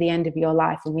get to the end of your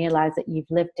life and realize that you've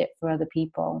lived it for other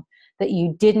people, that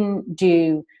you didn't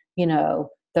do,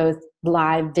 those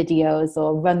live videos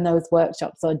or run those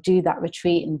workshops or do that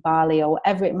retreat in Bali or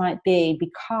whatever it might be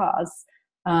because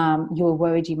you were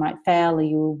worried you might fail, or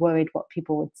you were worried what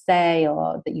people would say,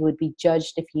 or that you would be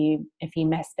judged if you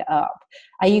messed it up?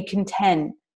 Are you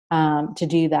content to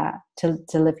do that, to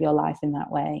live your life in that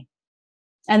way?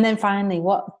 And then finally,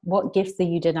 what gifts are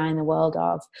you denying the world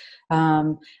of?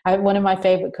 One of my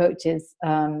favorite coaches,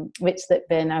 Rich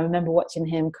Litvin, I remember watching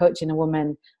him coaching a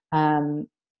woman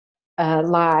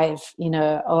live,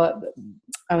 or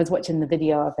I was watching the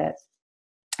video of it.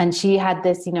 And she had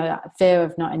this, fear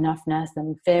of not enoughness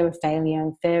and fear of failure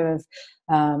and fear of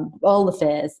all the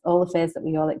fears that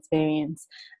we all experience.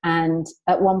 And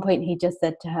at one point he just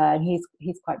said to her, and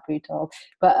he's quite brutal,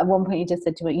 but at one point he just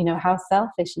said to her, how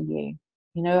selfish are you?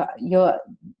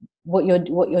 What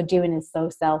you're doing is so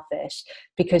selfish,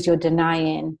 because you're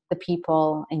denying the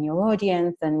people in your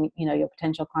audience and your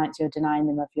potential clients, you're denying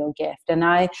them of your gift. And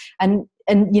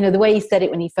the way he said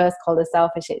it when he first called her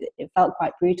selfish, it felt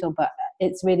quite brutal, but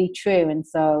it's really true. And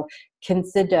so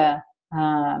consider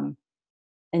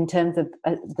in terms of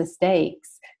the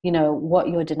stakes, what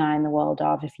you're denying the world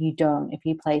of if you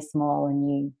play small and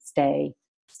you stay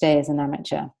as an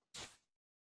amateur.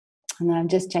 And I'm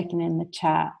just checking in the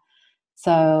chat.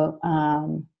 So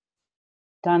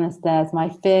Donna says, my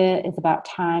fear is about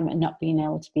time and not being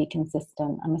able to be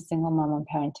consistent. I'm a single mom and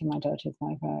parenting my daughter is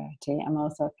my priority. I'm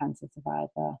also a cancer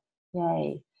survivor.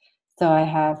 Yay. So I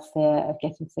have fear of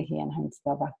getting sick and having to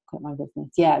go back and quit my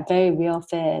business. Yeah, very real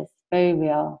fears, very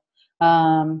real.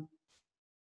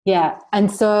 Yeah,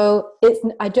 and so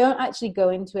I don't actually go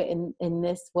into it in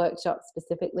this workshop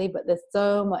specifically, but there's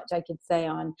so much I could say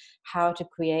on how to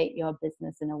create your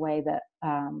business in a way that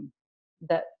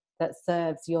that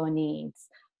serves your needs.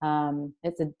 I'm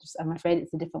afraid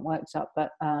it's a different workshop, but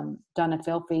Donna,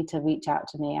 feel free to reach out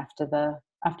to me after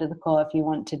the call if you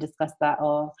want to discuss that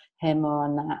or hear more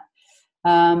on that.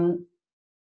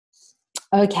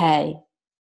 Okay,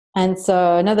 and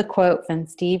so another quote from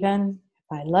Steven.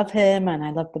 I love him and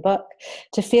I love the book.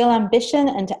 To feel ambition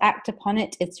and to act upon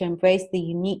it is to embrace the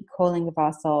unique calling of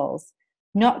our souls.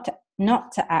 Not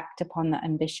to act upon that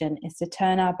ambition is to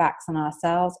turn our backs on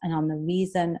ourselves and on the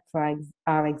reason for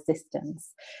our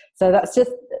existence. So that's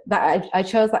just that. I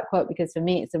chose that quote because for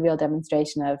me it's a real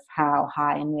demonstration of how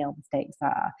high and real the stakes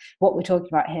are. What we're talking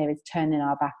about here is turning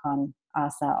our back on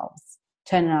ourselves,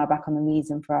 turning our back on the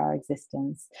reason for our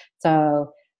existence.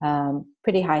 So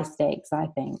pretty high stakes, I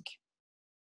think.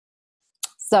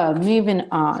 So moving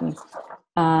on.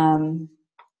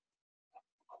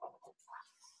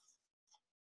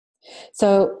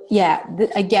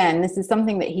 Again, this is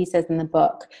something that he says in the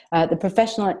book. The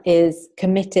professional is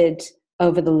committed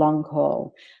over the long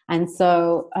haul. And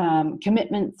so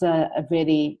commitments are a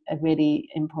really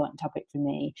important topic for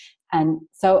me. And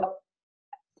so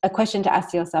a question to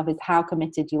ask yourself is how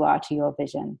committed you are to your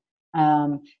vision.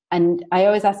 And I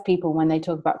always ask people when they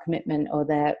talk about commitment or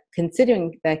they're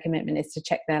considering their commitment is to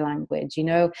check their language.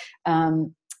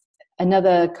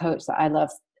 Another coach that I love,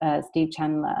 Steve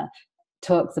Chandler,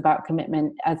 talks about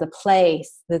commitment as a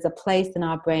place. There's a place in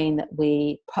our brain that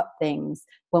we put things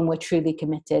when we're truly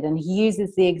committed. And he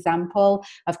uses the example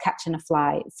of catching a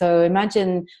flight. So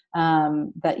imagine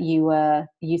that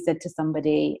you said to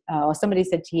somebody, or somebody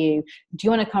said to you, do you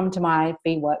want to come to my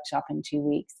free workshop in 2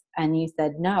 weeks? And you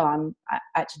said, no, I'm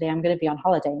going to be on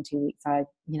holiday in 2 weeks. I've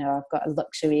got a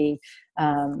luxury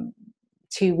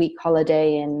 2-week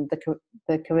holiday in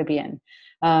the Caribbean.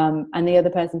 And the other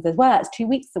person says, well, that's 2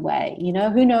 weeks away.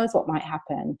 Who knows what might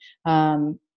happen?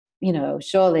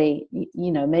 Surely,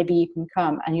 maybe you can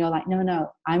come. And you're like, no,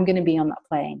 I'm going to be on that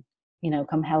plane,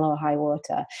 come hell or high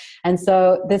water. And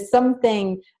so there's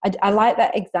something, I like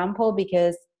that example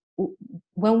because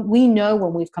when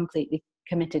we've completely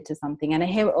committed to something, and I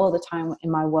hear it all the time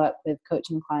in my work with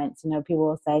coaching clients, people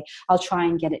will say, I'll try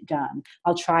and get it done.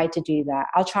 I'll try to do that.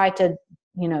 I'll try to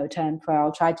turn pro.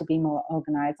 I'll try to be more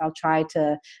organized. I'll try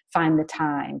to find the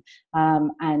time.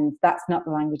 And that's not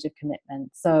the language of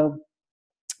commitment. So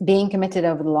being committed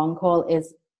over the long haul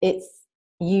is it's,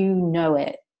 you know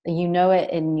it. You know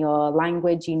it in your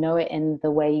language, you know it in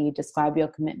the way you describe your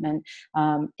commitment.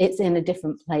 It's in a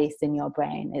different place in your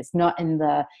brain. It's not in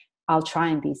the, I'll try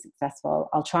and be successful,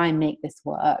 I'll try and make this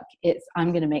work. It's,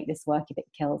 I'm going to make this work if it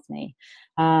kills me.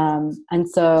 And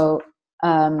so,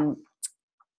 and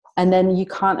then you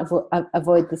can't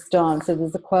avoid the storm. So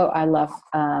there's a quote I love,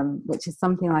 which is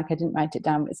something like, I didn't write it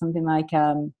down, but it's something like,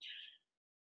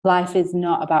 life is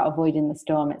not about avoiding the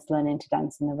storm, it's learning to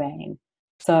dance in the rain.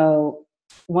 So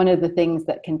one of the things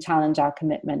that can challenge our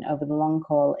commitment over the long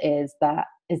haul is the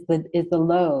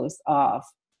lows of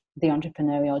the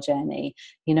entrepreneurial journey.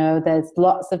 You know, there's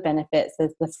lots of benefits,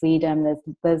 there's the freedom,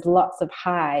 there's lots of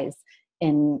highs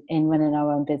in running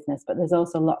our own business, but there's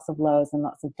also lots of lows and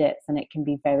lots of dips, and it can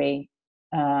be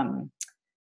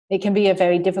a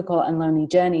very difficult and lonely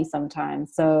journey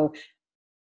sometimes. So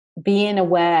being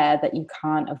aware that you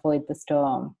can't avoid the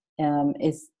storm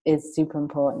is super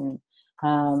important,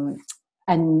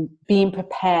 and being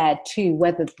prepared to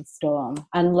weather the storm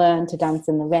and learn to dance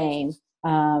in the rain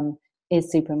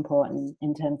is super important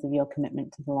in terms of your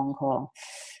commitment to the long haul.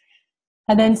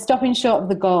 And then stopping short of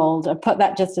the gold, I put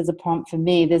that just as a prompt for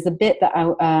me. There's a bit that I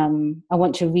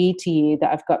want to read to you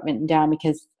that I've got written down,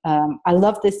 because I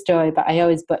love this story, but I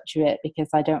always butcher it because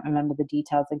I don't remember the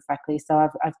details exactly. So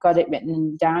I've got it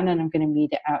written down, and I'm going to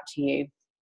read it out to you.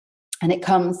 And it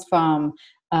comes from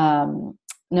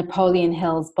Napoleon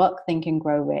Hill's book, Think and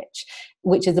Grow Rich,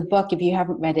 which is a book, if you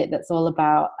haven't read it, that's all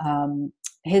about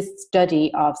his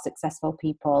study of successful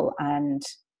people and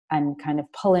kind of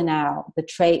pulling out the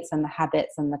traits and the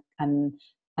habits and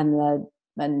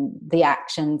the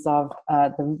actions of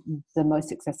the most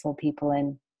successful people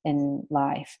in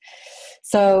life.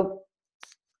 So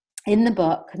in the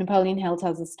book, Napoleon Hill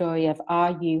tells the story of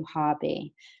R.U.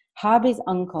 Harvey. Harvey's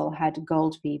uncle had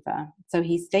gold fever, so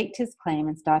he staked his claim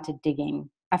and started digging.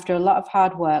 After a lot of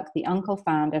hard work, the uncle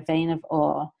found a vein of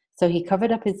ore, so he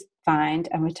covered up his find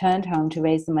and returned home to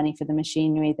raise the money for the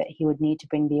machinery that he would need to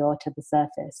bring the ore to the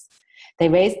surface. They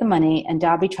raised the money, and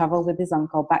Darby travelled with his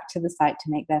uncle back to the site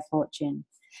to make their fortune.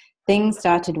 Things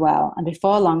started well, and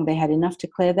before long they had enough to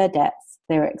clear their debts.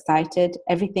 They were excited.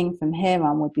 Everything from here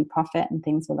on would be profit, and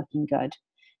things were looking good.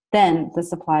 Then the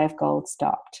supply of gold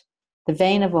stopped. The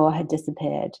vein of ore had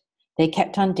disappeared. They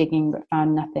kept on digging but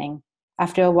found nothing.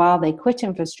 After a while, they quit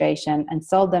in frustration and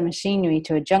sold their machinery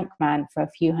to a junk man for a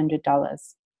few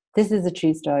 $100s. This is a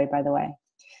true story, by the way.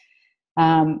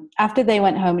 After they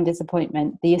went home in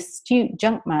disappointment, the astute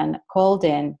junk man called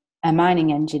in a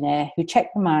mining engineer who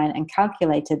checked the mine and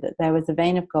calculated that there was a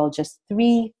vein of gold just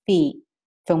 3 feet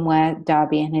from where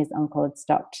Darby and his uncle had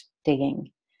stopped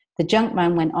digging. The junk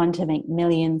man went on to make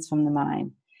millions from the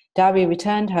mine. Darby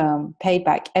returned home, paid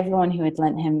back everyone who had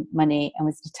lent him money, and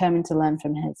was determined to learn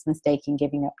from his mistake in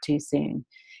giving up too soon.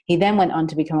 He then went on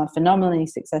to become a phenomenally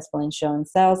successful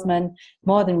insurance salesman,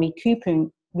 more than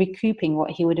recouping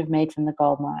what he would have made from the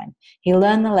gold mine. He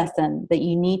learned the lesson that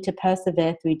you need to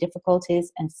persevere through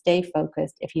difficulties and stay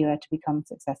focused if you are to become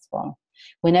successful.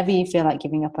 Whenever you feel like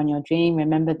giving up on your dream,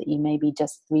 remember that you may be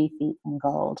just 3 feet from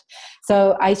gold.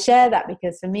 So I share that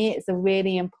because for me, it's a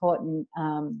really important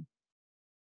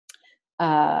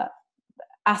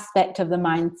aspect of the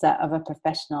mindset of a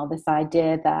professional, this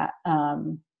idea that,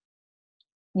 of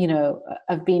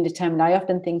being determined. I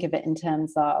often think of it in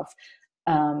terms of,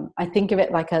 I think of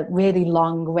it like a really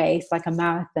long race, like a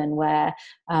marathon where,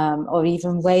 or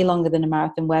even way longer than a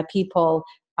marathon, where people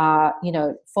are,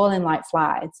 falling like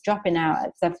flies, dropping out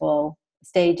at several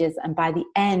stages. And by the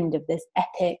end of this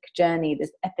epic journey,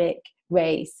 this epic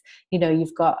race,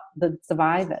 you've got the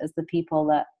survivors, the people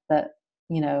that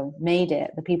made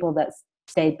it, the people that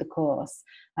stayed the course,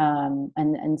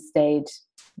 and stayed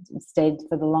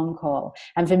for the long haul.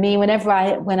 And for me, whenever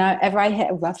I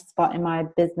hit a rough spot in my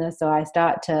business, or I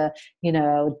start to,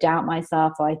 doubt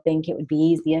myself, or I think it would be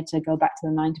easier to go back to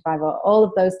the 9 to 5, or all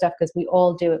of those stuff, because we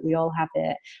all do it, we all have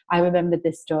it. I remember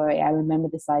this story. I remember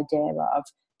this idea of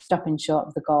stopping short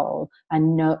of the goal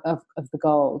and of the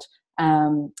gold,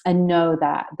 and know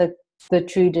that the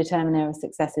true determiner of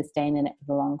success is staying in it for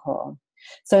the long haul.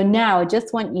 So now I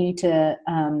just want you to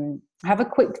have a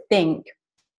quick think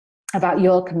about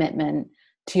your commitment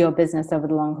to your business over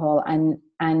the long haul,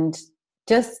 and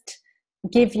just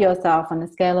give yourself, on a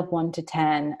scale of 1 to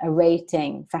 10, a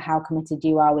rating for how committed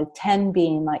you are, with 10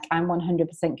 being like, I'm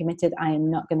 100% committed. I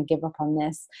am not going to give up on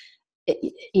this,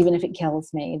 even if it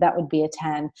kills me. That would be a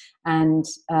 10. And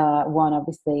 1,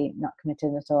 obviously not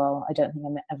committed at all. I don't think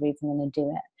I'm ever even going to do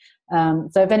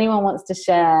it. So if anyone wants to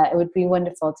share, it would be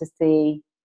wonderful to see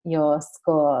your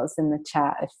scores in the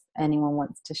chat if anyone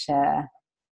wants to share.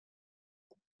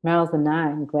 Meryl's a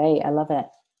 9. Great. I love it.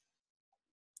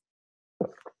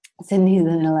 Sydney's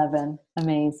an 11.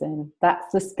 Amazing.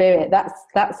 That's the spirit.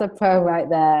 That's a pro right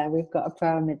there. We've got a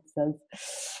pro amidst us.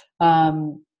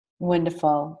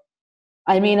 Wonderful.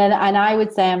 I mean, and I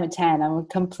would say I'm a 10. I'm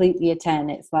completely a 10.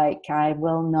 It's like I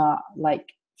will not, like,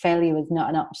 failure is not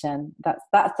an option.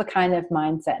 That's the kind of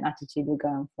mindset and attitude we're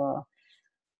going for.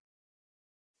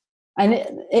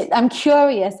 And I'm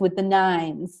curious with the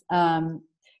 9s,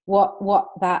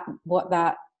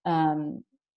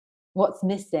 what's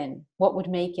missing? What would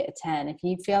make it a 10? If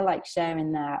you feel like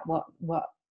sharing that,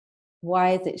 why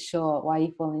is it short? Why are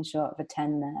you falling short of a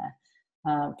 10 there?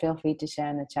 Feel free to share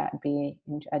in the chat. I'd be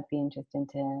interested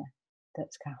to hear.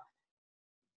 That's cow.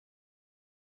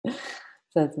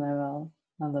 Says my role.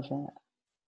 I love it.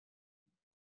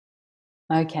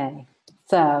 Okay.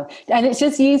 So, and it's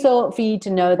just useful for you to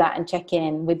know that and check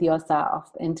in with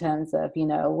yourself in terms of, you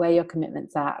know, where your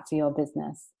commitment's at for your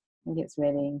business. I think it's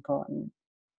really important.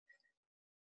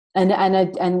 And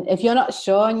if you're not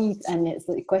sure and it's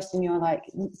a question, you're like,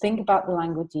 think about the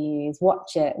language you use.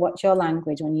 Watch it. Watch your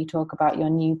language when you talk about your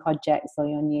new projects or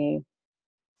your new.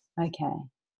 Okay.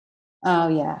 Oh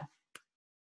yeah.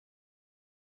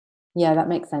 Yeah, that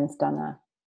makes sense, Donna.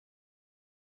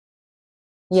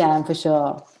 Yeah, and for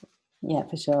sure. Yeah,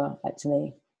 for sure.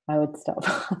 Actually, I would stop.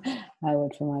 I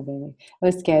would for my baby. I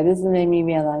was scared. This has made me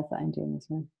realize that I'm doing this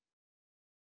one.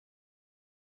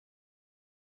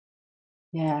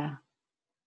 Yeah.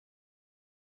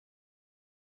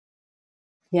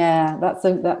 Yeah, that's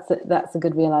a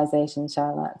good realization,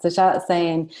 Charlotte. So Charlotte's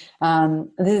saying,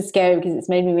 this is scary because it's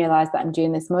made me realize that I'm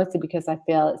doing this mostly because I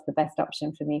feel it's the best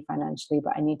option for me financially,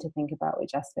 but I need to think about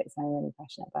which aspects I'm really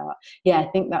passionate about. Yeah, I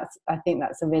think that's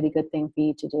a really good thing for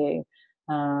you to do.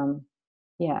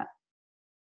 Yeah,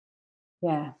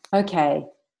 yeah. Okay,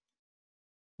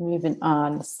 moving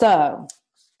on. So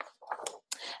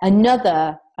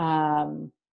another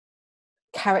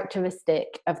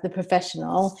characteristic of the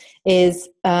professional is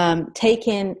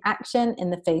taking action in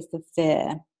the face of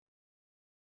fear.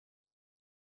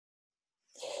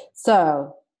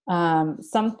 So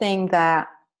something that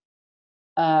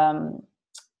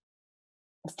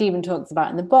Steven talks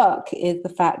about in the book is the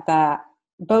fact that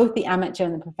both the amateur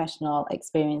and the professional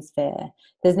experience fear.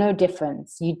 There's no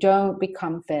difference. You don't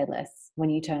become fearless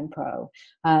when you turn pro.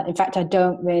 In fact, I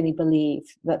don't really believe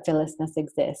that fearlessness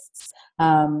exists.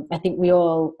 I think we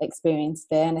all experience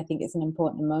fear, and I think it's an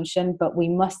important emotion, but we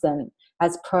mustn't,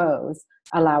 as pros,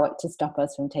 allow it to stop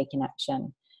us from taking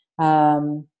action.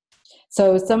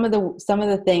 So some of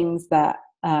the things that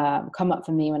come up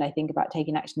for me when I think about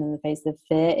taking action in the face of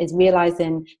fear is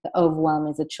realizing that overwhelm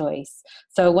is a choice.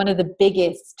 So one of the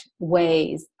biggest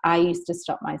ways I used to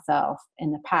stop myself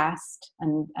in the past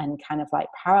and kind of like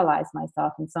paralyze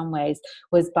myself in some ways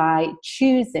was by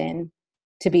choosing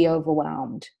to be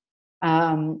overwhelmed.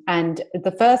 And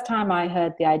the first time I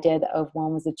heard the idea that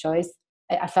overwhelm was a choice,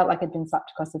 I felt like I'd been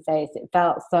slapped across the face. It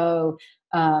felt so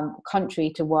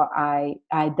contrary to what I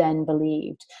then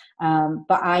believed.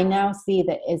 But I now see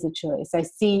that it is a choice. I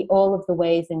see all of the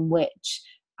ways in which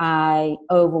I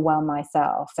overwhelm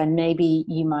myself. And maybe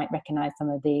you might recognize some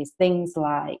of these things,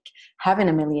 like having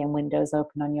a million windows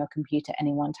open on your computer at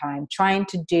any one time, trying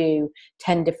to do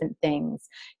 10 different things,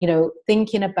 you know,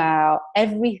 thinking about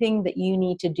everything that you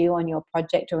need to do on your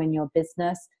project or in your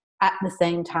business at the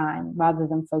same time, rather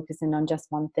than focusing on just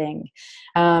one thing.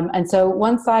 And so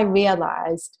once I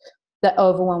realized that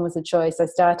overwhelm was a choice, I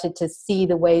started to see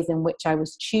the ways in which I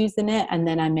was choosing it, and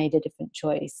then I made a different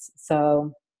choice.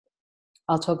 So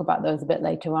I'll talk about those a bit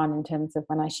later on in terms of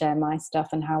when I share my stuff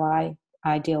and how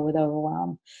I deal with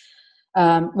overwhelm.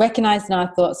 Recognizing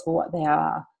our thoughts for what they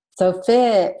are. So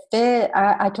fear,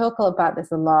 I talk about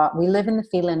this a lot. We live in the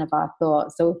feeling of our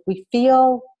thoughts. So if we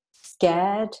feel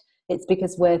scared, it's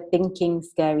because we're thinking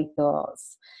scary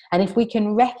thoughts. And if we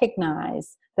can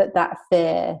recognize that that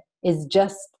fear is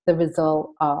just the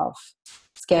result of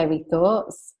scary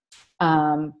thoughts,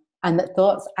 and that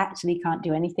thoughts actually can't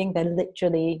do anything, they're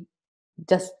literally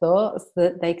just thoughts,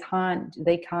 that they can't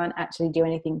actually do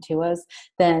anything to us,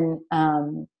 then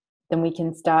we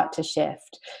can start to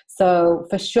shift. So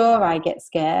for sure I get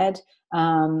scared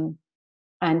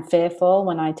and fearful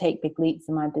when I take big leaps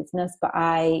in my business, but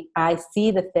I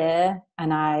see the fear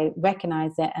and I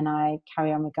recognize it and I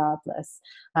carry on regardless.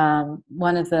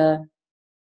 One of the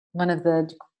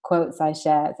quotes I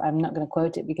share, I'm not going to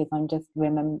quote it because I'm just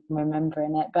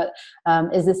remembering it, but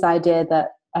is this idea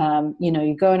that you know,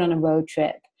 you're going on a road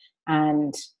trip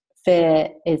and fear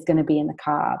is going to be in the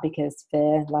car because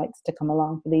fear likes to come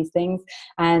along for these things,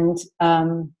 and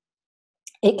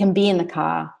it can be in the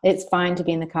car. It's fine to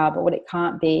be in the car, but what it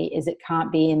can't be is it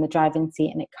can't be in the driving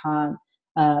seat, and it can't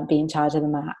be in charge of the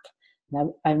map.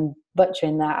 I'm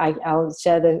butchering that. I'll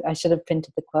share I should have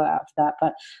printed the quote out for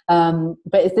that.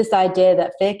 But it's this idea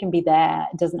that fear can be there.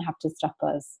 It doesn't have to stop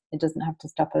us. It doesn't have to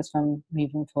stop us from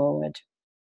moving forward.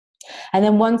 And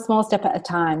then one small step at a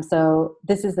time. So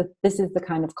this is the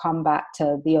kind of combat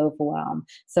to the overwhelm.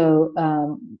 So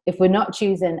if we're not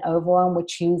choosing overwhelm, we're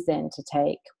choosing to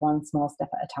take one small step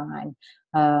at a time,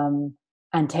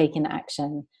 and taking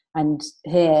action. And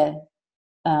here,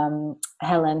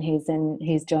 Helen,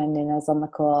 who's joining us on the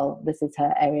call, this is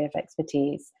her area of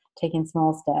expertise, taking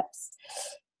small steps.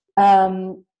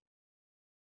 And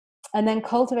then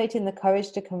cultivating the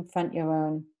courage to confront your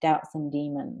own doubts and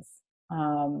demons.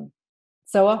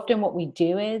 So often what we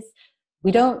do is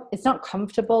it's not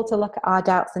comfortable to look at our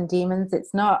doubts and demons.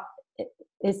 It's not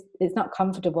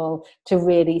comfortable to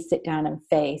really sit down and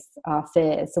face our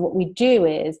fears. So what we do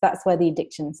is, that's where the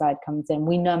addiction side comes in.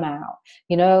 We numb out.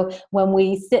 When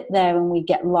we sit there and we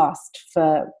get lost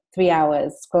for 3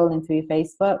 hours scrolling through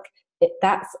Facebook,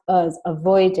 that's us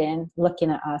avoiding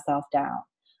looking at our self-doubt.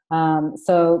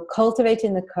 So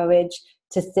cultivating the courage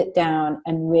to sit down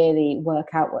and really work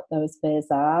out what those fears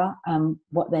are,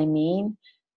 what they mean,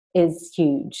 is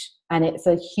huge. And it's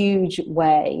a huge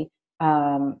way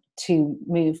to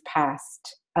move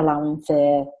past allowing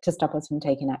fear to stop us from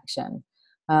taking action.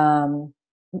 And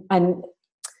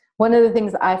one of the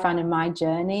things that I found in my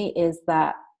journey is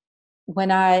that when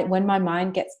my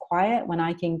mind gets quiet, when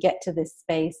I can get to this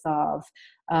space of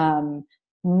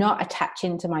not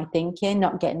attaching to my thinking,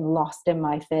 not getting lost in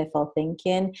my fearful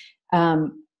thinking,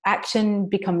 action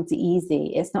becomes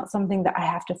easy. It's not something that I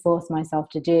have to force myself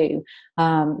to do.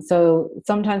 So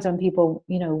sometimes when people,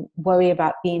 worry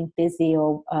about being busy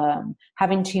or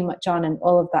having too much on and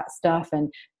all of that stuff,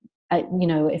 and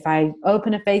if I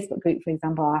open a Facebook group, for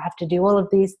example, I have to do all of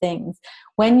these things.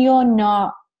 When you're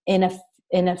not in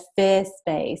a fear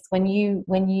space, when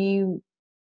you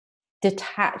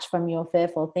detach from your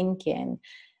fearful thinking,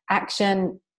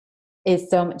 action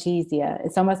is so much easier.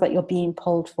 It's almost like you're being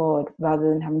pulled forward rather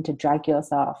than having to drag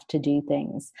yourself to do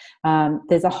things.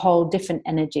 There's a whole different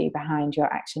energy behind your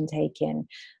action taking.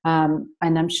 And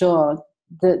I'm sure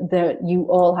that you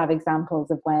all have examples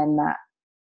of when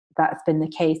that's been the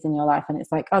case in your life, and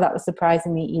it's like, oh, that was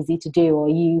surprisingly easy to do. Or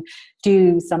you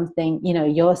do something,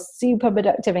 you're super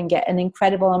productive and get an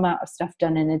incredible amount of stuff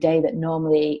done in a day that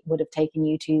normally would have taken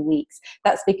you 2 weeks.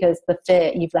 That's because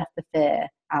you've left the fear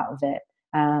out of it.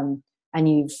 And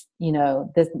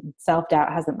the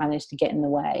self-doubt hasn't managed to get in the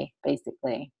way,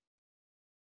 basically.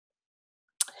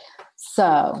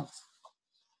 So,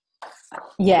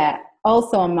 yeah,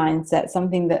 also on mindset,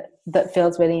 something that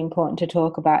feels really important to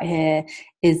talk about here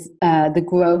is the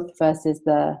growth versus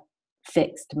the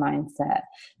fixed mindset.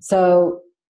 So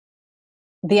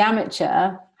the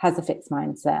amateur has a fixed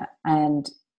mindset,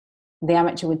 and the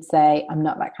amateur would say, I'm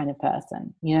not that kind of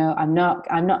person. I'm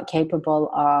not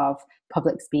capable of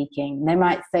public speaking. They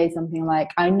might say something like,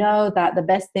 I know that the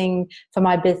best thing for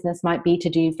my business might be to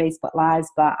do Facebook Lives,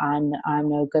 but I'm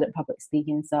no good at public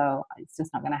speaking, so it's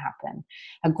just not going to happen.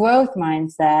 A growth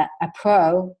mindset, a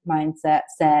pro mindset,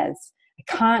 says, I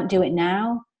can't do it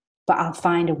now, but I'll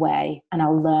find a way and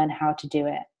I'll learn how to do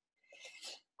it.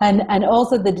 And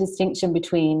also the distinction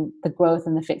between the growth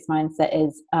and the fixed mindset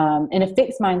is, in a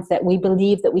fixed mindset, we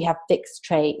believe that we have fixed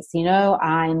traits.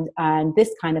 I'm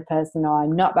this kind of person, or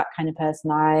I'm not that kind of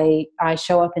person. I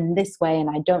show up in this way and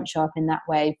I don't show up in that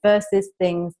way, versus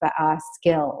things that are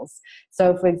skills.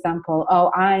 So for example,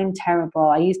 I'm terrible.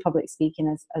 I use public speaking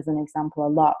as an example a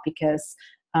lot because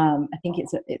I think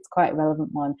it's quite a relevant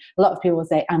one. A lot of people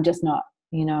say, I'm just not.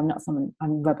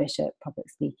 I'm rubbish at public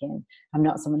speaking. I'm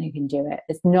not someone who can do it.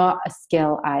 It's not a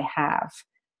skill I have.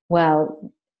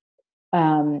 Well,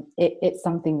 it's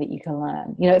something that you can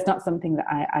learn. It's not something that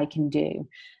I can do.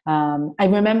 I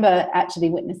remember actually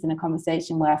witnessing a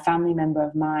conversation where a family member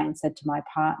of mine said to my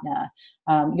partner,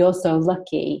 you're so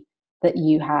lucky that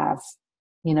you have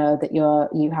that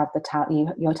you have the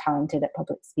talent, you're talented at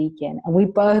public speaking. And we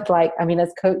both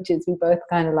as coaches, we both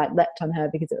kind of leapt on her,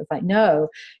 because it was like, no,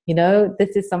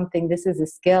 this is a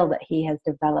skill that he has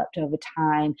developed over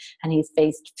time, and he's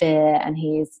faced fear, and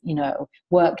he's,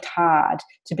 worked hard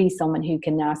to be someone who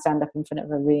can now stand up in front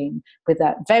of a room with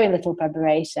very little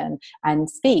preparation and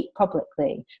speak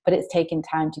publicly, but it's taken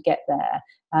time to get there.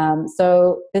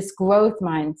 So this growth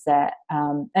mindset,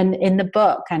 and in the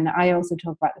book, and I also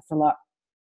talk about this a lot,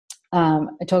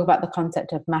 I talk about the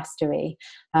concept of mastery.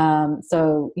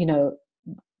 So,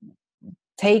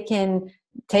 taking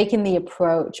the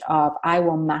approach of, I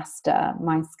will master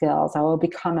my skills. I will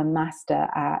become a master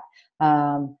at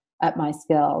at my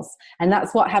skills. And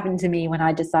that's what happened to me when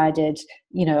I decided,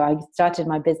 I started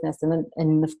my business, and then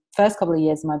in the first couple of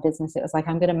years of my business, it was like,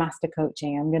 I'm going to master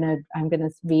coaching. I'm going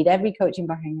to read every coaching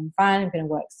book I can find. I'm going to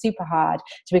work super hard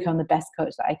to become the best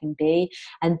coach that I can be.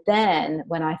 And then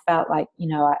when I felt like,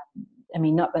 I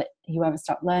mean, not that you ever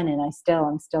stop learning. I'm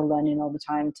still learning all the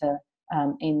time to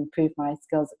improve my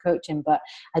skills at coaching. But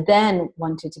I then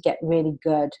wanted to get really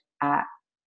good at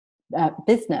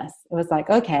business. It was like,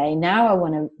 okay, now I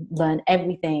want to learn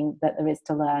everything that there is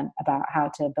to learn about how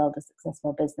to build a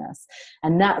successful business.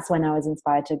 And that's when I was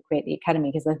inspired to create the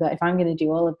academy, because I thought, if I'm going to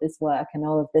do all of this work and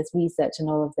all of this research and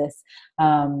all of this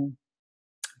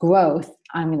growth,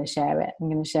 I'm going to share it. I'm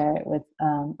going to share it with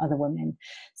other women.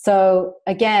 So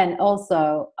again,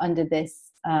 also under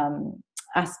this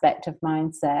aspect of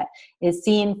mindset is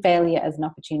seeing failure as an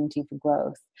opportunity for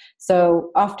growth.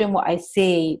 So often what I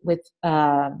see with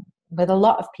a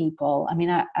lot of people, I mean,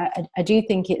 I do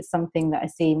think it's something that I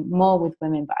see more with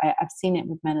women, but I've seen it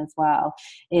with men as well,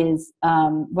 is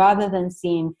rather than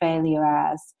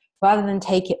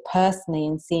take it personally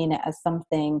and seeing it as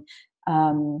something,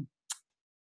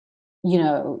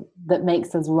 that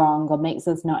makes us wrong or makes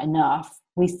us not enough,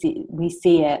 we see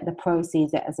it, the pro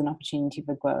sees it as an opportunity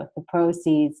for growth. The pro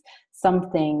sees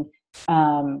something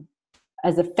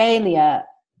as a failure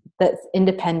that's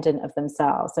independent of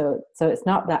themselves. So it's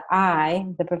not that I,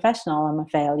 the professional, am a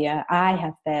failure. I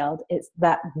have failed. It's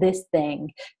that this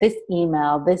thing, this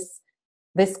email,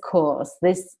 this course,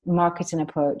 this marketing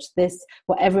approach, this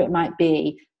whatever it might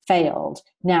be, failed.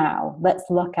 Now let's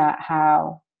look at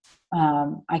how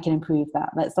I can improve that.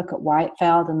 Let's look at why it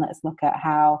failed, and let's look at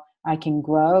how I can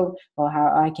grow or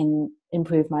how I can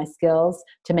improve my skills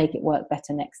to make it work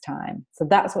better next time. So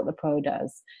that's what the pro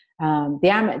does. The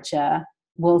amateur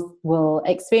will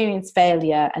experience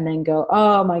failure and then go,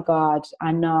 oh my God,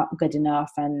 I'm not good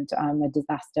enough and I'm a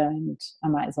disaster and I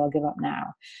might as well give up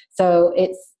now. So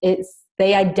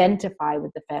they identify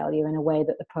with the failure in a way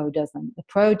that the pro doesn't. The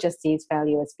pro just sees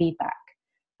failure as feedback,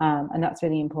 and that's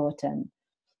really important.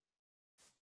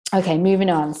 Okay, moving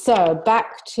on. So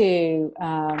back to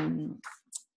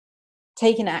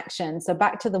taking action. So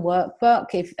back to the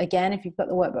workbook. If you've got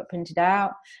the workbook printed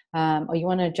out, or you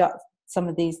want to jot some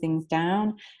of these things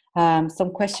down,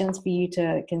 some questions for you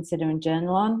to consider and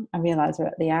journal on. I realize we're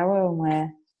at the hour and we're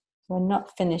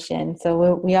not finishing,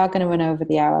 so we are going to run over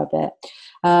the hour a bit.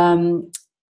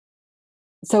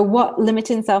 So what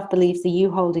limiting self-beliefs are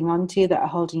you holding on to that are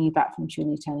holding you back from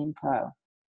truly turning pro?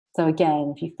 So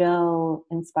again, if you feel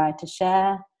inspired to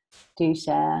share, do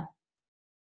share.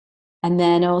 And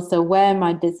then also, where in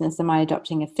my business am I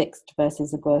adopting a fixed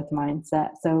versus a growth mindset?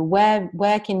 So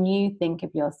where can you think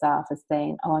of yourself as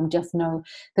saying, oh, I'm just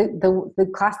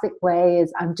the classic way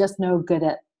is, I'm just no good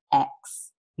at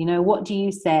X. What do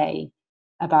you say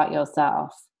about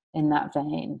yourself in that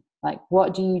vein? Like,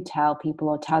 what do you tell people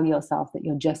or tell yourself that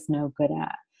you're just no good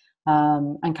at?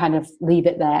 And kind of leave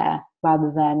it there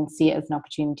rather than see it as an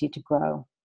opportunity to grow.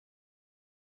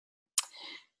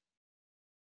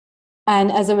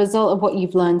 And as a result of what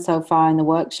you've learned so far in the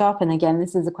workshop, and again,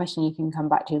 this is a question you can come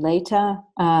back to later,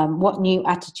 what new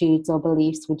attitudes or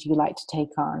beliefs would you like to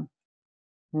take on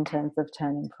in terms of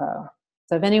turning pro?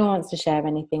 So if anyone wants to share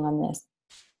anything on this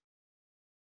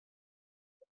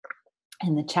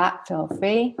in the chat, feel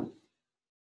free.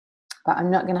 But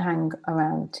I'm not going to hang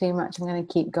around too much. I'm going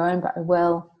to keep going, but I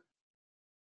will.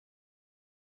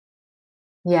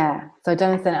 Yeah. So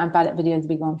don't say I'm bad at videos.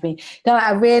 Big one for me. No,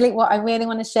 what I really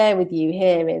want to share with you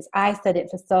here is, I said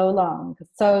it for so long,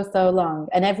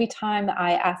 and every time that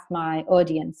I asked my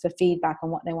audience for feedback on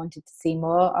what they wanted to see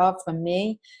more of from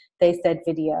me, they said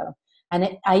video,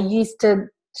 and I used to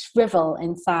shrivel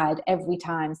inside every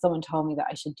time someone told me that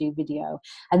I should do video.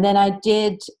 And then I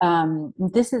did,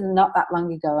 this is not that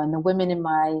long ago, and the women in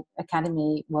my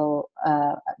academy will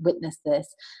witness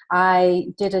this. I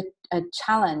did a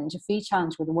challenge, a free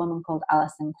challenge with a woman called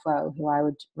Alison Crow, who I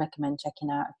would recommend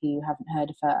checking out if you haven't heard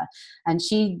of her. And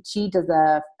she does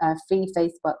a free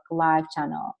Facebook live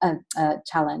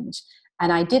challenge,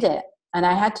 and I did it. And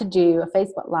I had to do a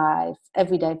Facebook live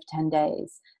every day for 10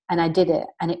 days. And I did it,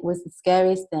 and it was the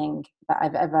scariest thing that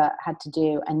I've ever had to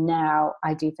do. And now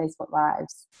I do Facebook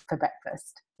Lives for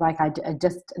breakfast. Like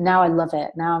now I love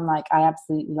it. Now I'm like, I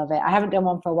absolutely love it. I haven't done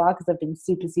one for a while because I've been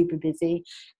super, super busy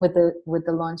with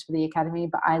the launch for the Academy,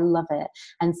 but I love it.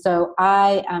 And so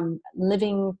I am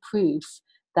living proof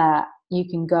that you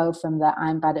can go from the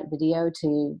I'm bad at video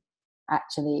to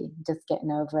actually just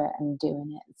getting over it and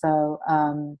doing it. So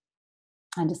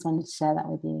I just wanted to share that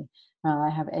with you. Well,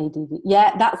 I have ADD.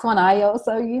 Yeah, that's one I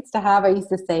also used to have. I used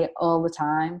to say it all the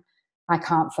time. I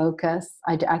can't focus.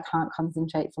 I can't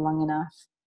concentrate for long enough.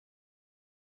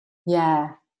 Yeah.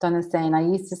 Donna's saying, I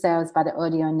used to say I was bad at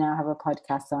audio and now I have a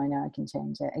podcast, so I know I can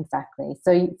change it. Exactly.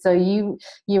 So you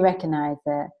recognize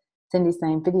it. Cindy's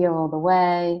saying video all the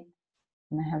way.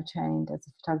 And I have trained as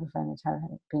a photographer and a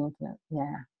tarot being,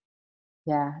 yeah.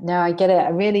 Yeah, no, I get it. I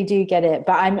really do get it.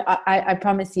 But I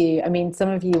promise you, I mean, some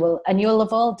of you will, and you'll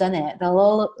have all done it.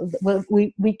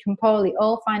 We can probably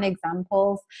all find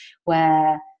examples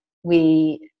where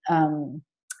we,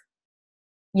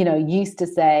 used to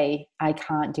say, I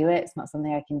can't do it. It's not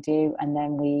something I can do. And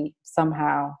then we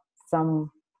somehow,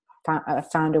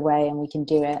 found a way and we can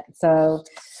do it. So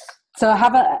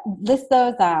list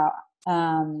those out.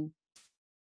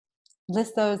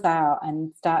 List those out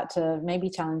and start to maybe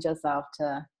challenge yourself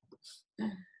to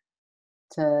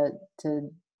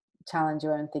challenge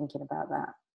your own thinking about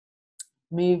that.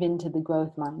 Move into the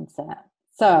growth mindset.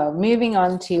 So moving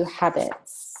on to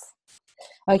habits.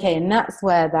 Okay, and that's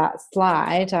where that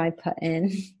slide I put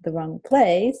in the wrong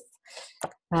place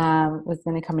was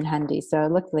going to come in handy. So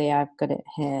luckily I've got it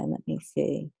here. Let me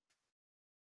see.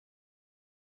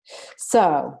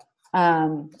 So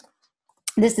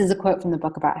this is a quote from the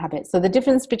book about habits. So the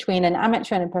difference between an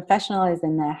amateur and a professional is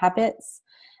in their habits.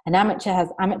 An amateur has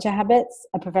amateur habits.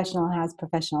 A professional has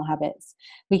professional habits.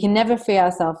 We can never free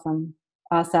ourselves from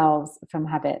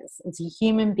habits. As a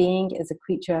human being is a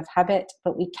creature of habit,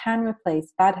 but we can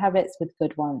replace bad habits with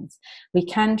good ones. We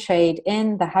can trade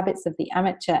in the habits of the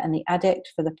amateur and the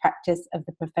addict for the practice of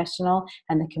the professional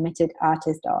and the committed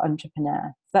artist or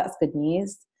entrepreneur. So that's good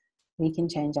news. We can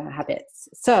change our habits.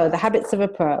 So the habits of a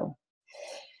pro.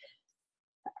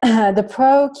 The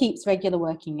pro keeps regular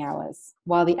working hours,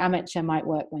 while the amateur might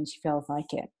work when she feels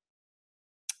like it.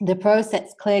 The pro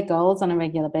sets clear goals on a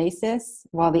regular basis,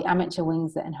 while the amateur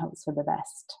wings it and hopes for the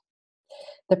best.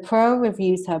 The pro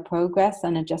reviews her progress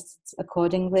and adjusts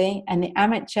accordingly, and the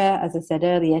amateur, as I said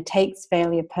earlier, takes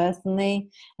failure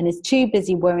personally and is too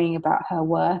busy worrying about her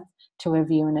worth to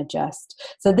review and adjust.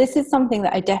 So this is something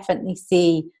that I definitely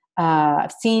see.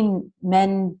 I've seen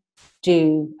men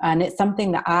do, and it's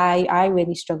something that I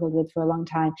really struggled with for a long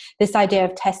time. This idea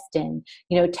of testing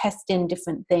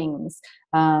different things.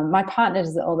 My partner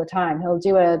does it all the time. I'll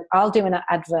do an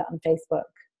advert on Facebook,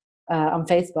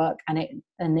 and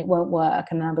it won't work,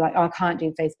 and I'll be like, oh, I can't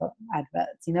do Facebook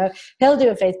adverts. He'll do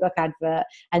a Facebook advert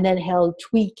and then he'll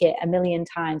tweak it a million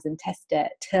times and test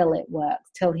it till it works,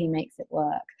 till he makes it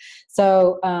work.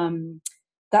 So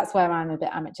that's where I'm a bit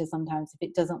amateur sometimes. If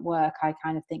it doesn't work, I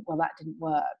kind of think, well, that didn't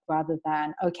work, rather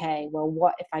than, okay, well,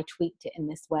 what if I tweaked it in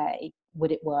this way?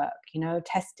 Would it work?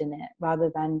 Testing it rather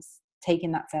than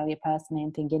taking that failure personally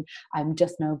and thinking, I'm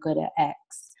just no good at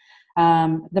X.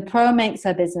 The pro makes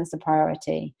her business a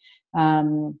priority.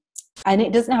 And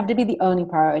it doesn't have to be the only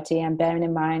priority. I'm bearing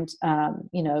in mind,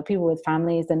 people with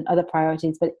families and other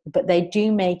priorities, but they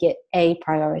do make it a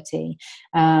priority.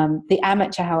 The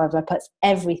amateur, however, puts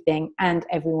everything and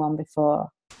everyone before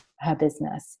her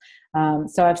business.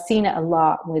 So I've seen it a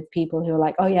lot with people who are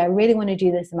like, oh yeah, I really want to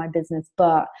do this in my business,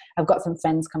 but I've got some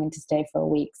friends coming to stay for a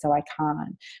week, so I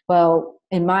can't. Well,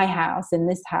 in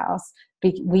this house,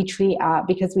 because we treat our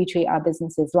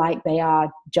businesses like they are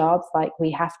jobs, like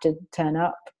we have to turn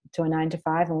up to a 9 to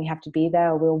 5 and we have to be there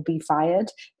or we'll be fired.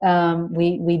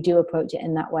 We do approach it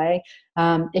in that way.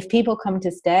 If people come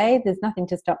to stay, there's nothing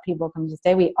to stop people coming to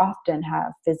stay. We often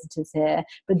have visitors here,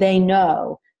 but they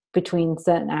know between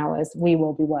certain hours we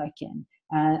will be working,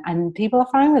 and people are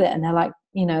fine with it, and they're like,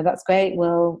 that's great,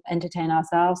 we'll entertain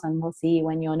ourselves and we'll see you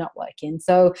when you're not working.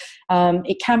 So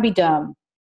it can be done,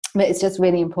 but it's just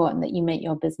really important that you make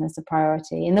your business a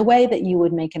priority in the way that you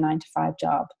would make a 9 to 5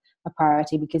 job a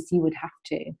priority, because you would have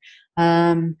to.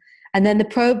 And then the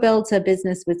pro builds her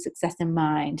business with success in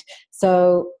mind.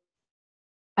 So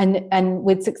and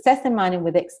with success in mind and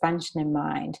with expansion in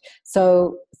mind.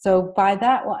 So by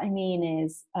that, what I mean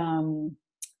is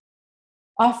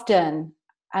often,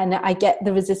 and I get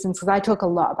the resistance because I talk a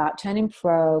lot about turning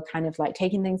pro, kind of like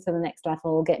taking things to the next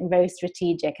level, getting very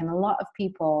strategic. And a lot of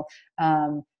people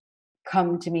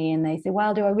come to me and they say,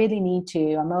 well, do I really need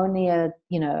to? I'm only a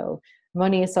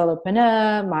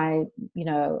solopreneur.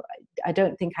 I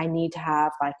don't think I need to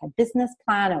have like a business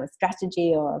plan or a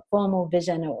strategy or a formal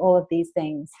vision or all of these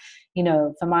things,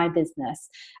 for my business.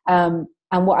 And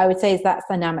what I would say is that's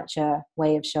an amateur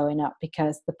way of showing up,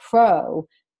 because the pro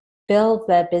builds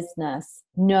their business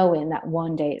knowing that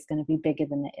one day it's going to be bigger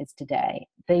than it is today.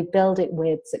 They build it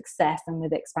with success and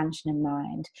with expansion in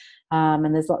mind.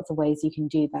 And there's lots of ways you can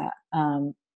do that.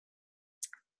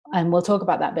 And we'll talk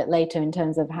about that a bit later in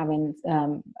terms of having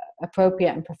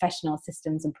appropriate and professional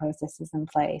systems and processes in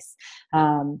place.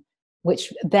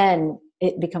 which then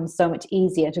it becomes so much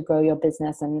easier to grow your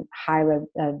business and hire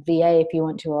a VA if you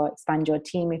want to, or expand your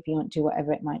team if you want to,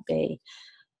 whatever it might be.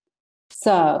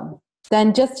 So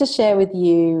then, just to share with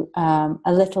you a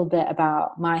little bit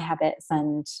about my habits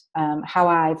and how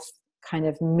I've kind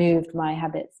of moved my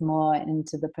habits more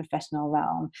into the professional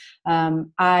realm.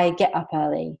 I get up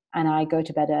early and I go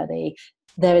to bed early.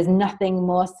 There is nothing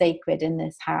more sacred in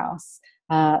this house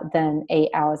than 8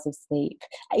 hours of sleep,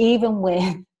 even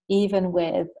with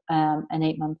an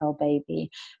 8-month-old baby.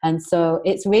 And so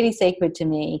it's really sacred to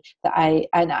me that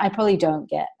I probably don't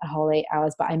get a whole 8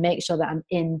 hours, but I make sure that I'm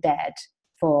in bed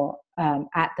for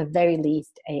at the very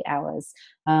least 8 hours.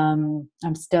 I'm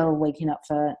still waking up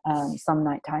for some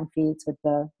nighttime feeds with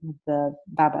the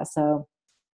baba. So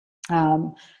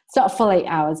it's not a full 8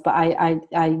 hours, but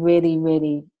I really,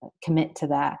 really commit to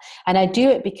that. And I do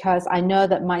it because I know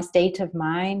that my state of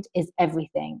mind is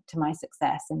everything to my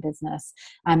success in business,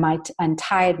 and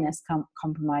tiredness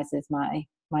compromises my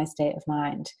state of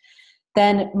mind.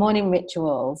 Then morning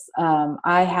rituals.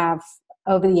 I have,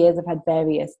 over the years, I've had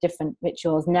various different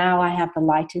rituals. Now I have the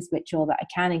lightest ritual that I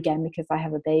can, again, because I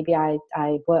have a baby. I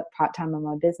work part-time on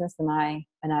my business, and I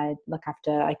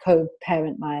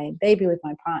co-parent my baby with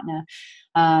my partner.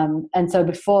 And so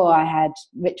before, I had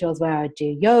rituals where I would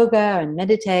do yoga and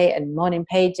meditate and morning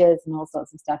pages and all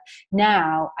sorts of stuff.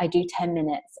 Now I do 10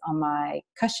 minutes on my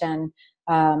cushion,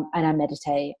 and I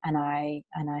meditate, and I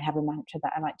have a mantra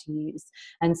that I like to use.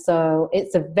 And so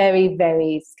it's a very,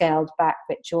 very scaled back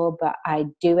ritual, but I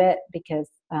do it because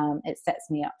it sets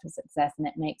me up for success, and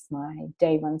it makes my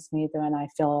day run smoother, and I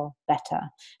feel better,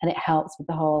 and it helps with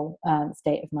the whole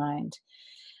state of mind.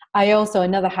 I also,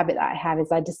 another habit that I have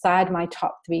is I decide my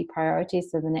top 3 priorities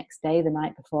for the next day the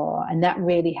night before, and that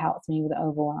really helps me with the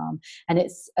overwhelm. And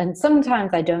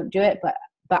sometimes I don't do it, but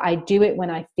I do it when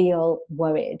I feel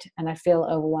worried and I feel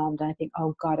overwhelmed, and I think,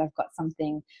 oh God, I've got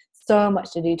so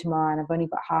much to do tomorrow, and I've only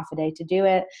got half a day to do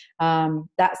it.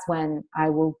 That's when I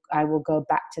will go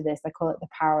back to this. I call it the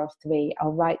power of 3.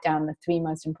 I'll write down the 3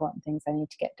 most important things I need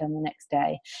to get done the next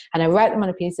day, and I write them on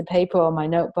a piece of paper or my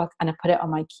notebook, and I put it on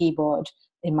my keyboard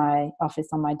in my office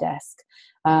on my desk.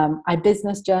 I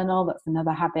business journal. That's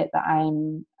another habit that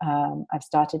I've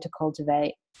started to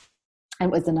cultivate. It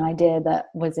was an idea that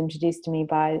was introduced to me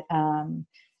by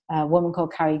a woman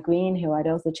called Carrie Green, who I'd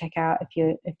also check out if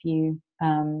you're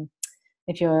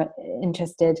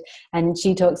interested. And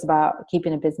she talks about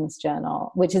keeping a business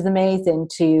journal, which is amazing.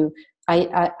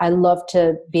 I love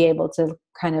to be able to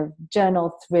kind of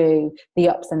journal through the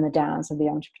ups and the downs of the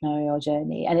entrepreneurial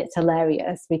journey. And it's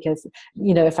hilarious because,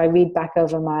 if I read back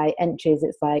over my entries,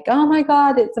 it's like, oh my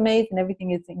God, it's amazing.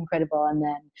 Everything is incredible. And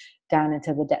then down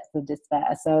into the depths of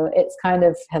despair. So it's kind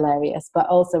of hilarious, but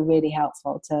also really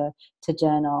helpful to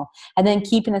journal. And then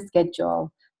keeping a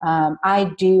schedule.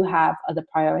 I do have other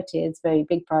priorities, very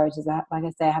big priorities. Like I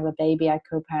say, I have a baby. I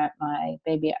co-parent my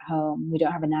baby at home. We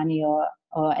don't have a nanny or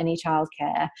any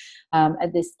childcare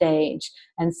at this stage.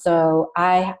 And so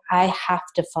I have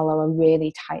to follow a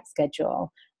really tight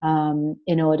schedule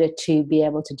in order to be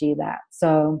able to do that.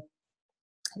 So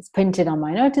it's printed on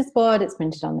my notice board. It's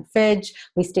printed on the fridge.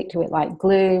 We stick to it like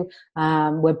glue.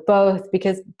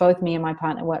 Because both me and my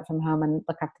partner work from home and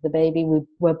look after the baby,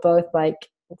 we're both like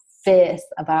fierce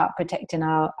about protecting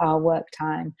our work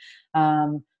time.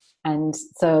 And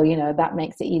so, that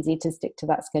makes it easy to stick to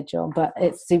that schedule, but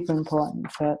it's super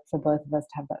important for both of us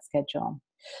to have that schedule.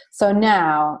 So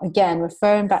now, again,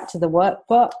 referring back to the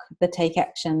workbook, the Take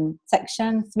Action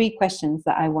section, 3 questions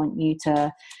that I want you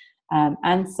to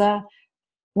answer.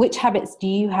 Which habits do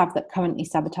you have that currently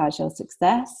sabotage your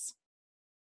success?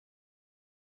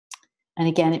 And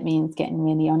again, it means getting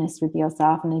really honest with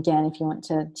yourself. And again, if you want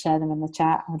to share them in the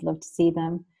chat, I would love to see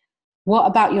them. What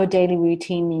about your daily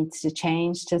routine needs to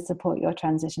change to support your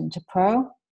transition to pro?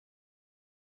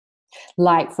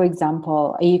 Like, for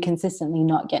example, are you consistently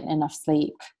not getting enough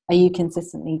sleep? Are you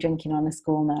consistently drinking on a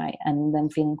school night and then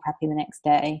feeling crappy the next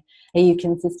day? Are you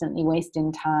consistently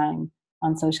wasting time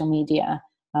on social media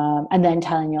and then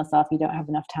telling yourself you don't have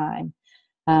enough time?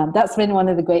 That's been one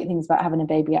of the great things about having a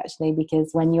baby, actually, because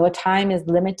when your time is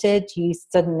limited, you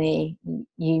suddenly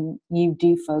you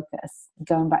do focus.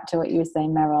 Going back to what you were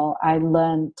saying, Meryl, I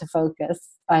learned to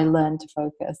focus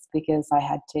because I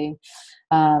had to.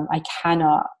 I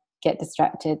cannot get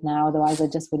distracted now, otherwise I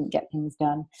just wouldn't get things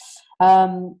done.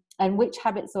 And which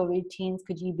habits or routines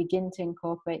could you begin to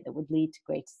incorporate that would lead to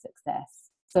greater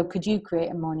success? So could you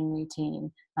create a morning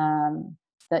routine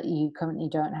that you currently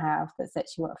don't have, that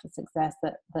sets you up for success,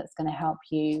 that's going to help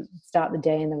you start the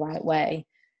day in the right way?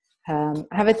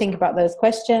 Have a think about those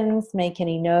questions, make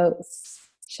any notes,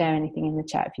 share anything in the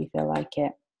chat if you feel like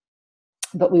it.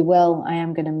 but I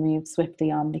am going to move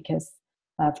swiftly on because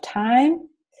of time.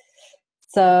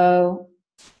 So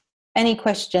any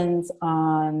questions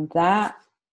on that,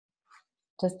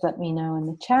 just let me know in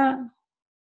the chat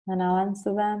and I'll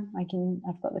answer them.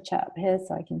 I've got the chat up here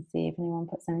so I can see if anyone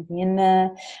puts anything in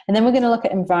there. And then we're going to look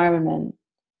at environment.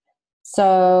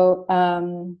 So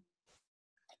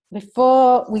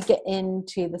before we get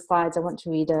into the slides, I want to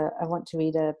read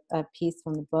a piece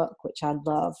from the book, which I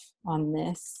love on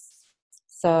this.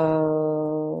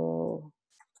 So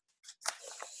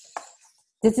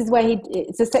this is where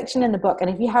it's a section in the book. And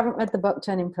if you haven't read the book,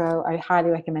 Turning Pro, I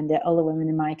highly recommend it. All the women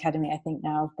in my academy, I think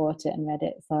now have bought it and read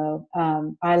it. So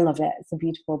I love it. It's a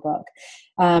beautiful book.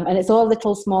 And it's all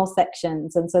little small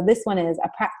sections. And so this one is, a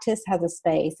practice has a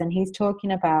space. And he's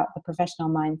talking about the professional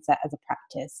mindset as a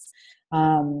practice.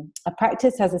 A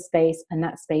practice has a space, and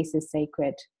that space is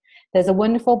sacred. There's a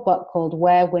wonderful book called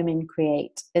Where Women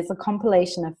Create. It's a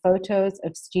compilation of photos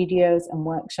of studios and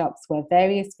workshops where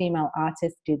various female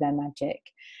artists do their magic.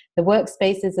 The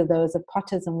workspaces are those of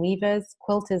potters and weavers,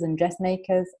 quilters and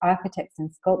dressmakers, architects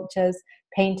and sculptors,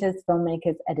 painters,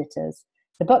 filmmakers, editors.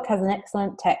 The book has an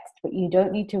excellent text, but you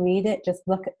don't need to read it. Just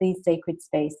look at these sacred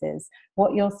spaces.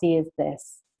 What you'll see is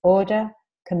this: order,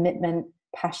 commitment,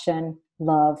 passion,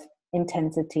 love,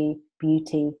 intensity,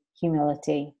 beauty,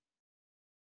 humility.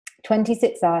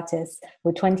 26 artists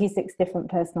with 26 different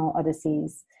personal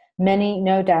odysseys. Many,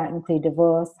 no doubt, include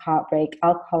divorce, heartbreak,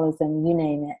 alcoholism, you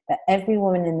name it. But every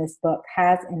woman in this book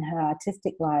has, in her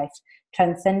artistic life,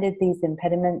 transcended these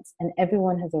impediments, and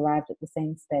everyone has arrived at the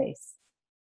same space.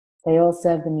 They all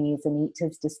serve the muse, and each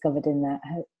has discovered in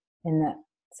that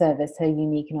service her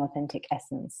unique and authentic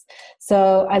essence.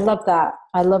 So I love that.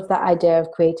 I love that idea of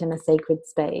creating a sacred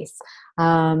space.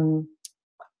 And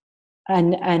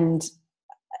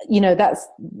you know, that's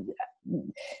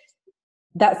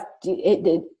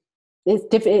it. It's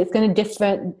different. It's going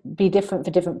to be different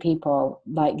for different people.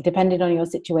 Like, depending on your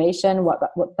situation, what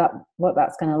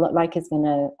that's going to look like is going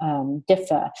to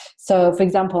differ. So, for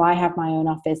example, I have my own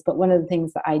office, but one of the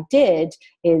things that I did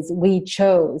is we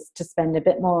chose to spend a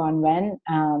bit more on rent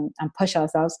and push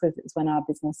ourselves, because it's when our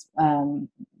business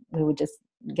we were just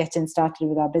getting started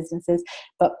with our businesses,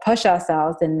 but push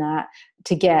ourselves in that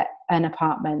to get an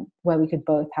apartment where we could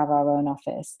both have our own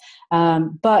office.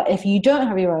 But if you don't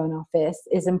have your own office,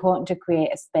 it's important to create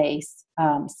a space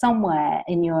somewhere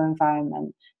in your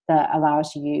environment that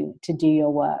allows you to do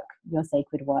your work, your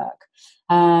sacred work.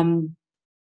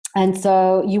 And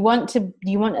so you want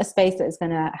a space that is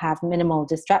going to have minimal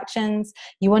distractions.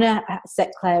 You want to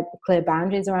set clear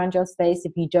boundaries around your space.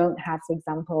 If you don't have, for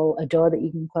example, a door that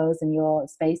you can close in your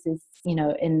space is,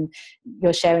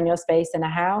 you're sharing your space in a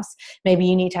house, maybe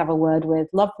you need to have a word with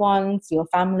loved ones, your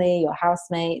family, your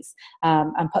housemates,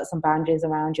 and put some boundaries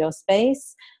around your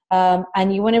space.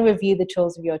 And you want to review the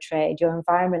tools of your trade. Your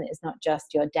environment is not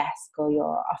just your desk or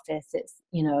your office. It's,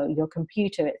 your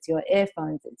computer, it's your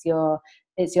earphones, it's your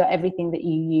everything that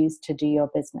you use to do your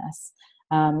business.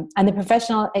 And the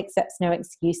professional accepts no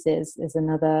excuses is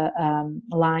another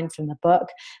line from the book.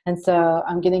 And so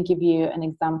I'm going to give you an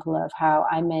example of how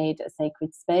I made a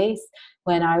sacred space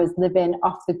when I was living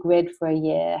off the grid for a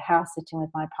year, house sitting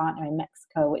with my partner in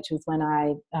Mexico, which was when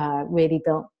I really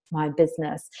built my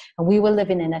business. And we were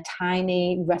living in a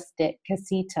tiny rustic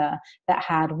casita that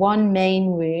had one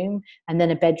main room and then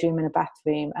a bedroom and a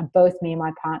bathroom, and both me and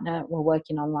my partner were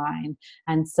working online.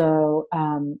 And so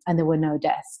and there were no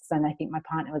desks, and I think my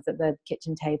partner was at the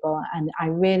kitchen table, and I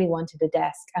really wanted a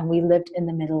desk, and we lived in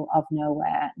the middle of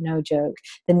nowhere, no joke.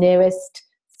 The nearest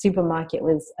supermarket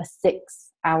was a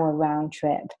 6-hour round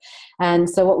trip. And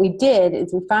so what we did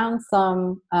is we found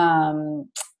some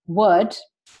wood.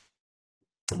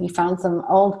 We found some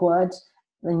old wood,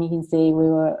 and you can see we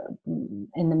were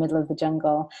in the middle of the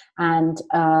jungle, and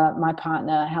my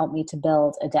partner helped me to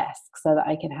build a desk so that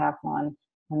I could have one.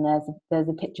 And there's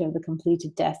a picture of the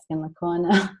completed desk in the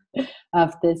corner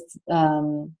of this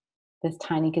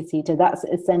tiny casita. That's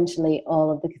essentially all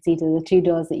of the casita. The two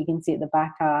doors that you can see at the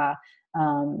back are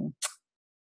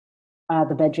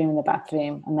the bedroom and the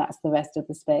bathroom, and that's the rest of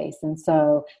the space. And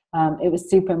so it was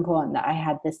super important that I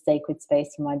had this sacred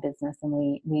space for my business, and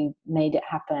we made it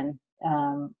happen.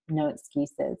 No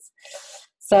excuses.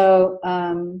 So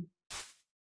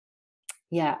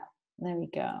yeah, there we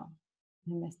go.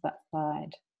 I missed that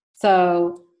slide.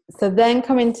 So then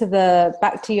coming to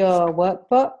back to your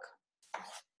workbook.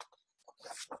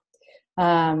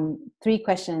 3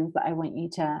 questions that I want you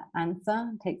to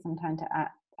answer. Take some time to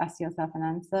ask yourself an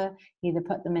answer. Either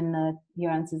put them in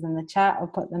your answers in the chat, or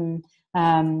put them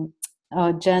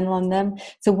or journal on them.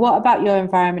 So what about your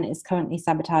environment is currently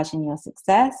sabotaging your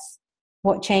success?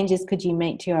 What changes could you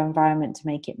make to your environment to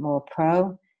make it more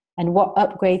pro? And what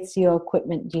upgrades to your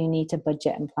equipment do you need to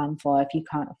budget and plan for if you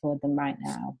can't afford them right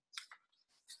now?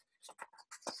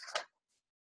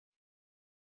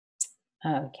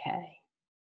 Okay,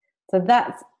 so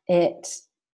that's it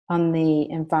on the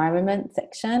environment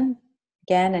section.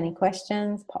 Again, any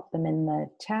questions, pop them in the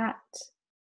chat.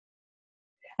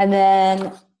 And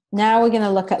then now we're going to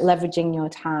look at leveraging your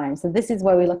time. So this is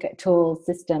where we look at tools,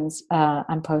 systems,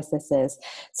 and processes.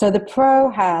 So the pro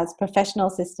has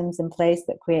professional systems in place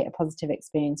that create a positive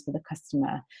experience for the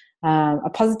customer, a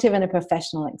positive and a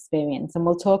professional experience. And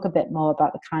we'll talk a bit more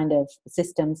about the kind of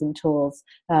systems and tools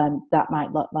that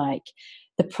might look like.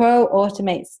 The pro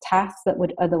automates tasks that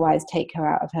would otherwise take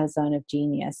her out of her zone of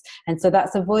genius. And so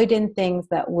that's avoiding things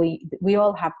that we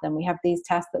all have them. We have these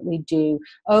tasks that we do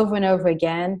over and over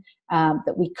again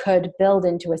that we could build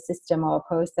into a system or a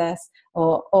process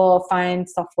or find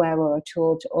software or a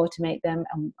tool to automate them.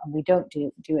 And we don't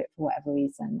do it for whatever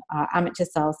reason. Our amateur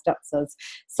self stops us.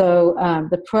 So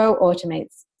the pro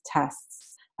automates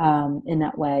tasks in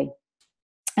that way.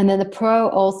 And then the pro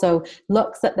also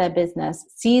looks at their business,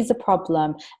 sees a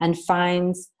problem, and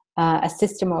finds a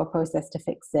system or a process to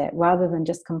fix it, rather than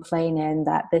just complaining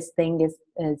that this thing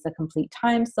is a complete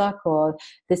time suck or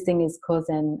this thing is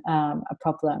causing a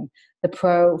problem. The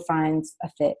pro finds a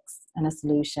fix and a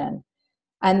solution.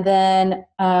 And then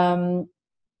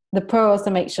the pro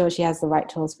also makes sure she has the right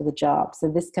tools for the job.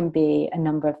 So this can be a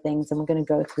number of things, and we're going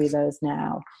to go through those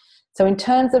now. So in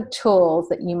terms of tools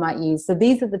that you might use, so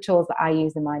these are the tools that I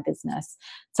use in my business.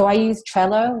 So I use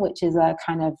Trello, which is a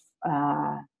kind of,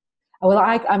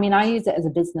 I mean, I use it as a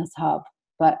business hub,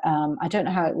 but I don't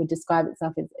know how it would describe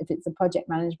itself if it's a project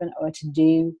management or a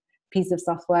to-do piece of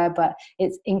software, but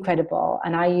it's incredible.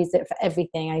 And I use it for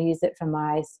everything. I use it for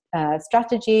my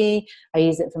strategy. I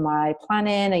use it for my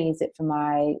planning. I use it for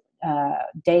my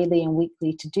daily and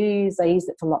weekly to-dos. I use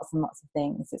it for lots and lots of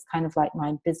things. It's kind of like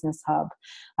my business hub.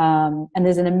 And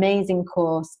there's an amazing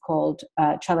course called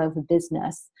Trello for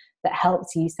Business that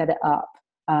helps you set it up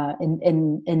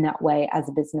in that way as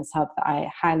a business hub that I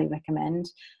highly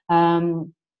recommend.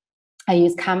 I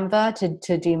use Canva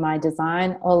to do my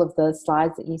design. All of the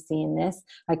slides that you see in this,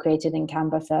 I created in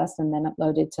Canva first and then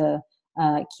uploaded to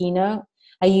Keynote.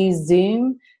 I use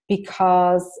Zoom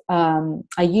because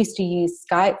I used to use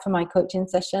Skype for my coaching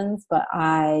sessions, but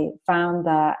I found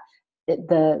that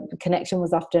the connection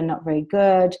was often not very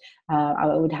good. I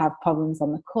would have problems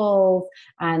on the calls.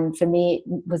 And for me,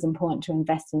 it was important to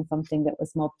invest in something that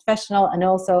was more professional and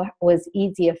also was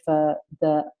easier for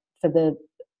the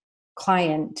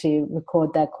client to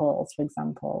record their calls, for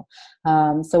example.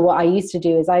 So what I used to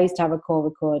do is I used to have a call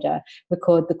recorder,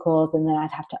 record the calls, and then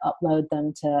I'd have to upload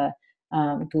them to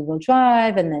Google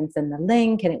Drive and then send the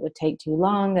link, and it would take too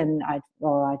long, and I'd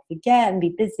forget and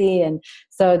be busy. And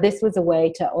so this was a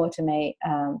way to automate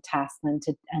tasks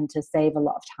and to save a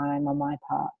lot of time on my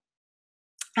part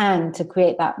and to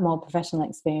create that more professional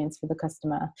experience for the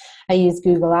customer. I use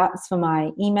Google Apps for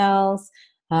my emails.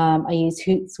 I use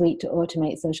Hootsuite to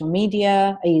automate social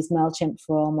media. I use MailChimp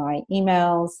for all my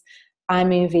emails,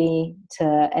 iMovie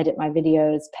to edit my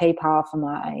videos, PayPal for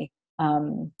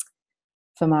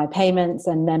my payments,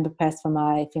 and MemberPress for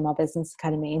my Female Business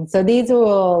Academy. And so these are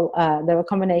all, they're a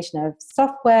combination of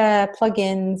software,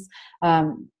 plugins,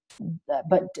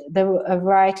 but there are a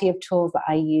variety of tools that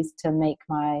I use to make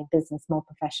my business more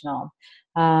professional.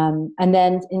 And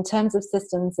then in terms of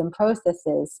systems and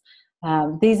processes,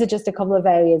 these are just a couple of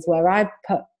areas where I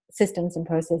put systems and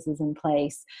processes in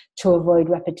place to avoid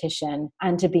repetition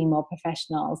and to be more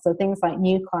professional. So things like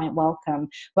new client welcome,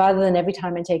 rather than every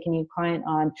time I take a new client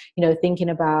on, thinking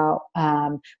about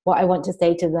what I want to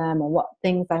say to them or what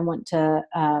things I want to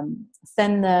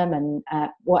send them. And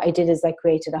what I did is I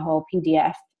created a whole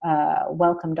PDF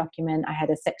welcome document. I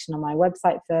had a section on my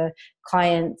website for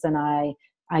clients, and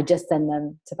I just send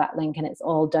them to that link, and it's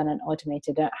all done and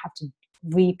automated. I don't have to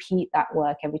repeat that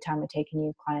work every time I take a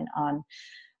new client on.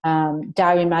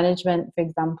 Diary management, for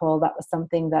example, that was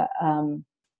something that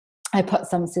I put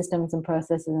some systems and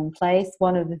processes in place.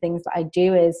 One of the things that I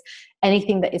do is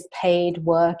anything that is paid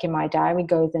work in my diary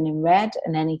goes in red,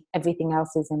 and everything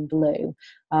else is in blue.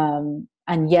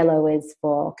 And yellow is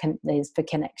for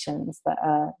connections that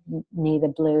are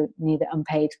neither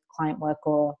unpaid client work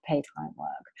or paid client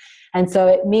work. And so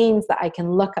it means that I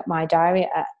can look at my diary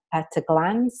at a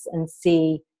glance and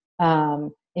see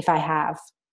if I have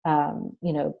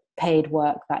paid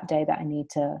work that day that I need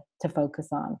to focus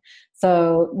on.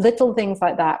 So little things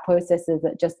like that, processes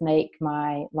that just make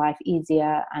my life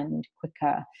easier and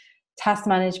quicker. Task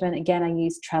management, again, I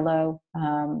use Trello.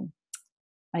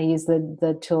 I use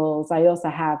the tools. I also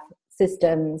have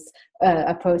systems,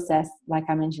 a process, like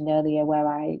I mentioned earlier, where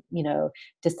I,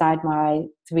 decide my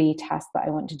 3 tasks that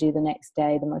I want to do the next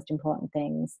day, the most important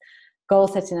things. Goal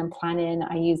setting and planning.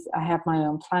 I have my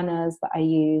own planners that I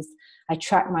use. I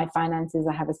track my finances.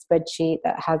 I have a spreadsheet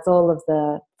that has all of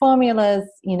the formulas,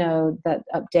 that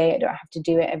update. I don't have to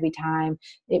do it every time.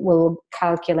 It will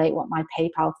calculate what my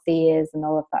PayPal fee is and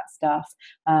all of that stuff.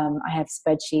 I have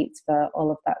spreadsheets for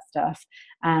all of that stuff.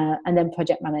 And then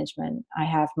project management. I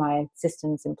have my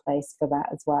systems in place for that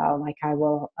as well. Like I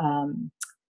will,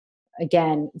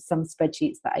 again, some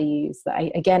spreadsheets that I use that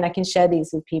I can share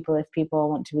these with people if people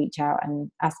want to reach out and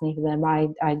ask me for them. I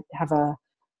have a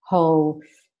whole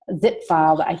zip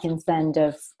file that I can send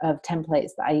of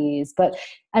templates that I use.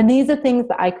 And these are things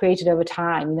that I created over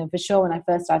time. For sure, when I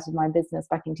first started my business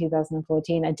back in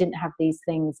 2014, I didn't have these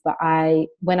things. But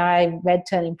when I read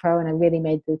Turning Pro and I really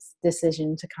made this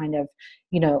decision to kind of,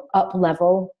 up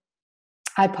level,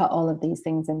 I put all of these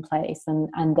things in place,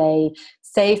 and they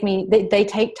save me. They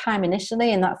take time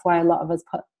initially, and that's why a lot of us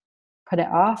put it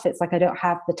off. It's like I don't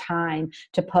have the time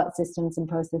to put systems and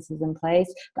processes in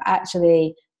place, but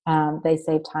actually they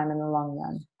save time in the long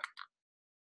run.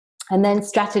 And then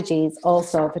strategies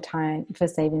also for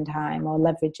saving time or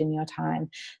leveraging your time.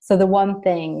 So the one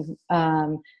thing,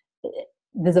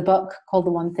 there's a book called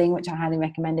The One Thing, which I highly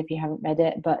recommend if you haven't read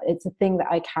it, but it's a thing that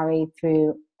I carry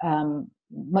through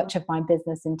much of my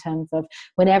business, in terms of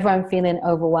whenever I'm feeling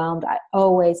overwhelmed, I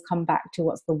always come back to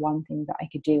what's the one thing that I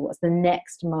could do, what's the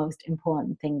next most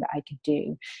important thing that I could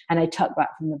do. And I took that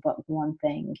from the book, The One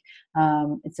Thing.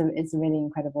 It's a really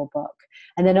incredible book.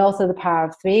 And then also The Power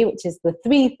of Three, which is the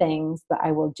 3 things that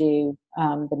I will do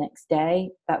the next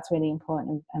day. That's really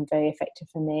important and very effective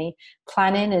for me.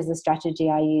 Planning is a strategy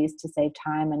I use to save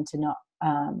time and to not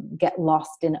get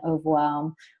lost in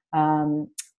overwhelm.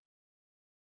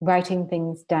 Writing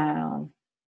things down.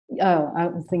 Oh, I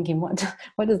was thinking, what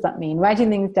does that mean?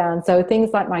 Writing things down. So things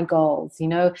like my goals,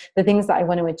 the things that I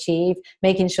want to achieve,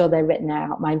 making sure they're written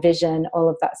out, my vision, all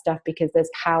of that stuff, because there's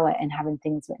power in having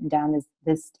things written down.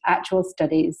 There's actual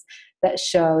studies that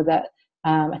show that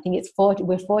I think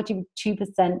we're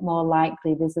 42% more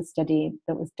likely. There's a study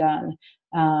that was done,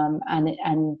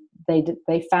 and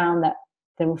they found that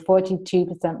they were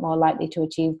 42% more likely to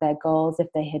achieve their goals if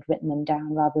they had written them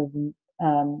down, rather than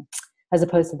as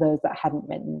opposed to those that hadn't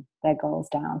written their goals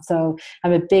down. So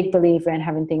I'm a big believer in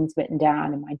having things written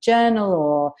down in my journal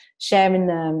or sharing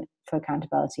them for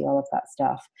accountability, all of that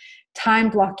stuff. Time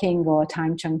blocking, or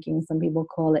time chunking, some people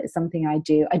call it, is something I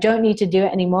do. I don't need to do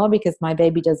it anymore because my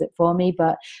baby does it for me.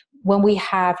 But when we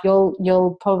have,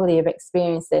 you'll probably have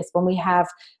experienced this, when we have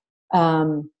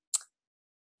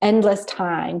endless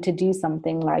time to do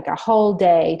something, like a whole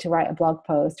day to write a blog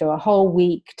post, or a whole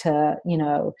week to,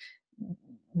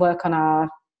 work on our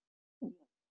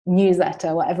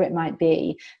newsletter, whatever it might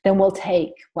be, then we'll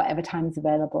take whatever time's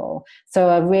available. So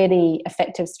a really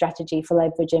effective strategy for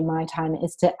leveraging my time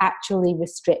is to actually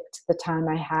restrict the time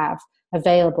I have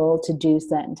available to do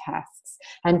certain tasks.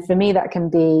 And for me, that can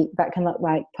look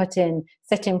like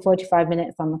setting 45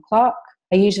 minutes on the clock.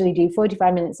 I usually do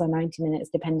 45 minutes or 90 minutes,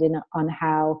 depending on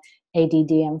how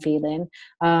ADD I'm feeling.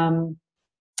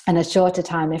 And a shorter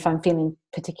time if I'm feeling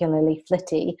particularly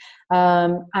flitty,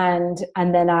 and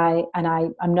then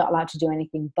I'm not allowed to do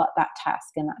anything but that task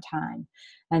in that time.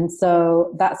 And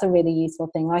so that's a really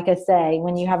useful thing. Like I say,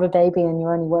 when you have a baby and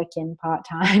you're only working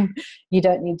part-time, you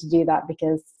don't need to do that,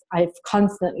 because I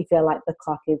constantly feel like the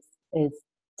clock is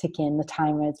ticking, the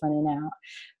timer is running out.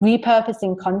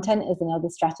 Repurposing content is another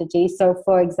strategy. So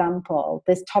for example,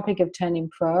 this topic of Turning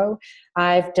Pro,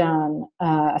 I've done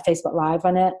a Facebook Live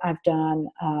on it. I've done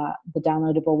the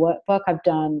downloadable workbook. I've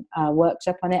done a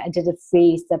workshop on it. I did a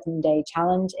free 7-day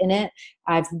challenge in it.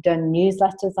 I've done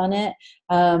newsletters on it.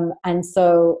 And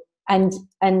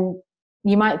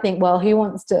you might think, well,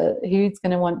 who's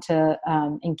going to want to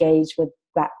engage with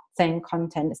that same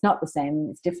content? It's not the same.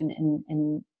 It's different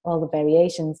in all the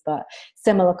variations, but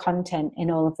similar content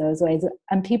in all of those ways.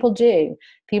 And people do,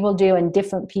 and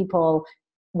different people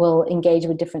will engage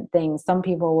with different things. Some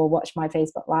people will watch my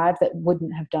Facebook Live that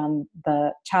wouldn't have done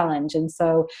the challenge. And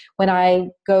so when I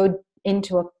go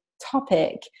into a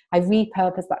topic, I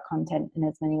repurpose that content in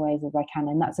as many ways as I can.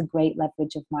 And that's a great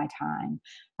leverage of my time.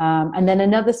 And then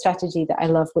another strategy that I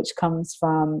love, which comes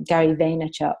from Gary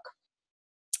Vaynerchuk,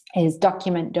 is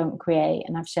document, don't create.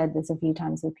 And I've shared this a few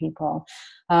times with people.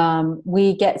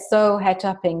 We get so het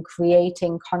up in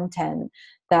creating content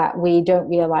that we don't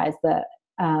realize that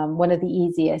one of the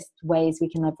easiest ways we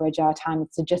can leverage our time is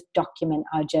to just document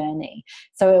our journey.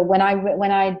 So when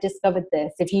I discovered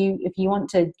this, if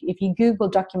you Google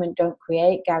document, don't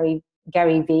create, Gary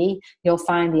Gary V, you'll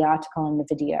find the article and the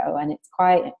video, and it's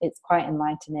quite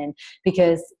enlightening,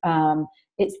 because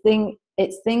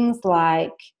it's things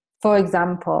like, for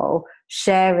example,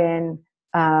 sharing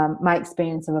my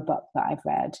experience of a book that I've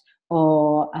read,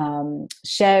 or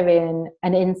sharing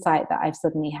an insight that I've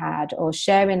suddenly had, or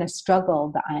sharing a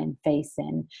struggle that I'm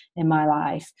facing in my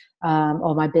life,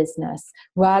 or my business,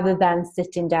 rather than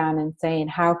sitting down and saying,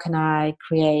 how can I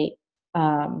create,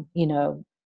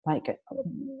 like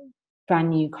brand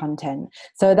new content.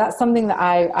 So that's something that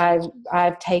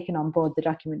I've taken on board, the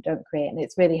document Don't Create, and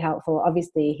it's really helpful.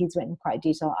 Obviously, he's written quite a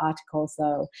detailed article,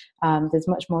 so there's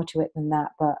much more to it than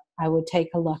that, but I would take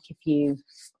a look if you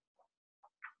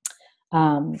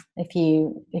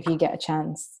get a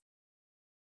chance.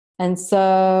 And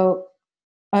so,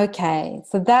 okay,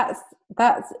 so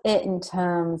that's it in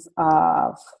terms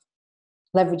of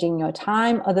leveraging your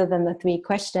time, other than the 3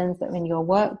 questions that are in your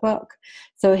workbook.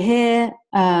 So here,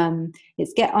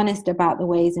 it's get honest about the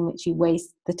ways in which you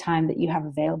waste the time that you have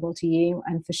available to you.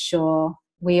 And for sure,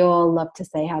 we all love to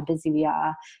say how busy we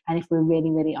are. And if we're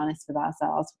really, really honest with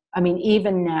ourselves, I mean,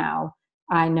 even now,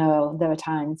 I know there are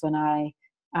times when I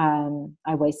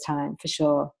waste time, for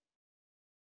sure.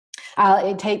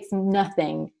 It takes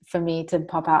nothing for me to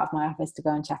pop out of my office to go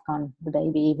and check on the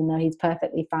baby, even though he's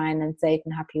perfectly fine and safe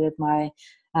and happy with my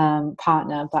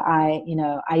partner. But I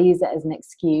use it as an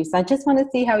excuse. I just want to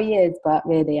see how he is, but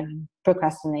really I'm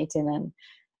procrastinating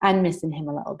and missing him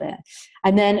a little bit.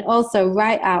 And then also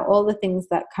write out all the things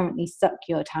that currently suck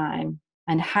your time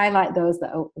and highlight those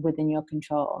that are within your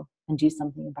control and do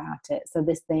something about it. So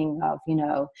this thing of,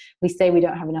 we say we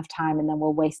don't have enough time and then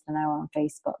we'll waste an hour on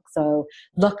Facebook. So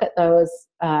look at those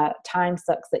time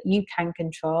sucks that you can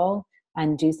control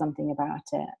and do something about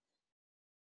it.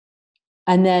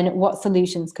 And then what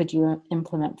solutions could you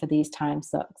implement for these time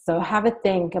sucks? So have a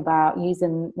think about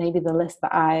using maybe the list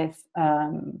that I've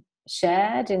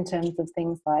shared in terms of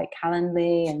things like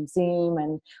Calendly and Zoom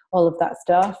and all of that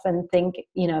stuff, and think,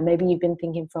 maybe you've been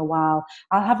thinking for a while,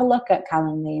 I'll have a look at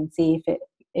Calendly and see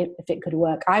if it could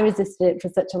work. I resisted it for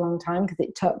such a long time because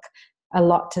it took a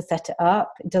lot to set it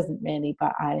up. It doesn't really,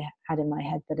 but I had in my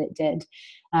head that it did.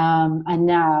 And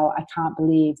now I can't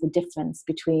believe the difference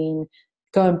between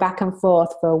going back and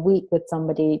forth for a week with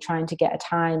somebody, trying to get a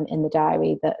time in the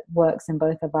diary that works in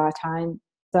both of our time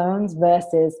zones,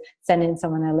 versus sending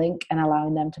someone a link and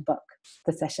allowing them to book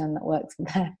the session that works for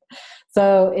them.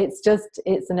 So it's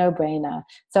a no-brainer.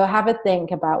 So have a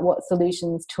think about what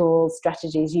solutions, tools,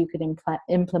 strategies you could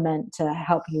implement to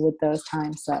help you with those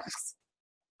time sucks.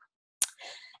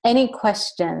 Any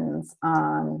questions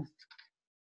on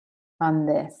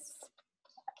this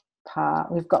part?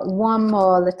 We've got one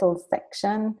more little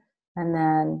section and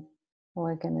then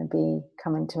we're going to be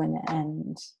coming to an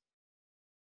end.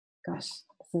 Gosh,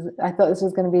 I thought this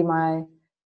was going to be my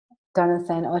Donna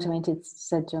saying automated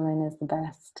scheduling is the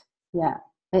best. Yeah,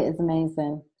 it is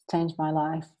amazing. It's changed my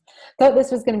life. Thought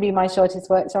this was going to be my shortest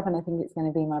workshop, and I think it's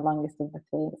going to be my longest of the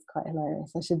 3. It's quite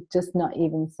hilarious. I should just not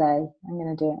even say I'm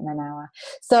going to do it in an hour.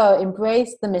 So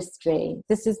embrace the mystery.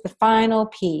 This is the final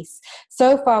piece.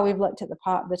 So far, we've looked at the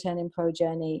part of the Turning Pro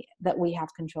journey that we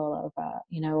have control over,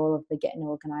 all of the getting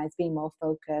organized, being more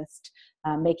focused,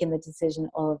 making the decision,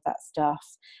 all of that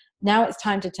stuff. Now it's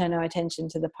time to turn our attention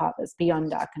to the part that's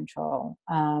beyond our control.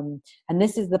 And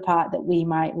this is the part that we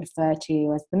might refer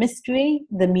to as the mystery,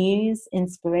 the muse,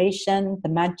 inspiration, the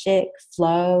magic,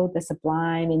 flow, the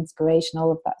sublime, inspiration,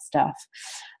 all of that stuff.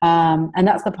 And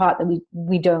that's the part that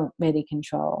we don't really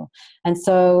control. And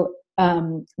so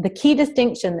the key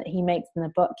distinction that he makes in the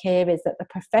book here is that the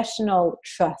professional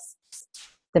trusts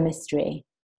the mystery.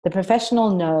 The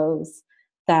professional knows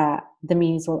that the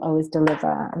muse will always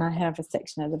deliver. And I have a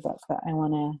section of the book that I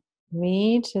want to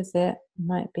read.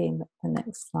 Might be the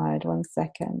next slide. 1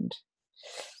 second.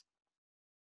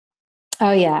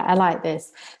 Oh yeah, I like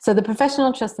this. So the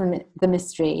professional trusts the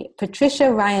mystery.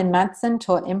 Patricia Ryan Madsen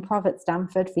taught improv at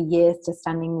Stanford for years to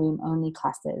standing room only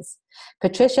classes.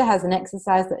 Patricia has an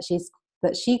exercise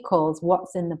that she calls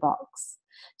What's in the Box.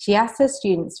 She asks her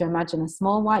students to imagine a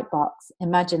small white box,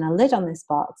 imagine a lid on this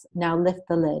box, now lift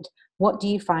the lid. What do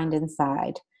you find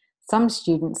inside? Some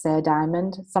students say a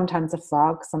diamond, sometimes a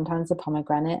frog, sometimes a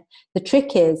pomegranate. The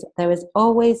trick is there is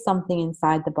always something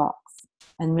inside the box.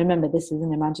 And remember, this is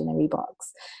an imaginary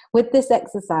box. With this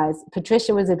exercise,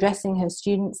 Patricia was addressing her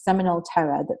students' seminal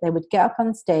terror that they would get up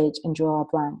on stage and draw a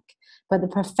blank. But the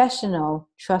professional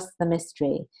trusts the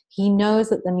mystery. He knows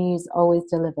that the muse always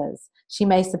delivers. She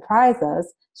may surprise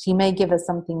us. She may give us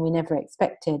something we never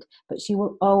expected, but she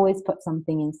will always put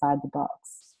something inside the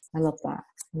box. I love that.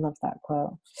 I love that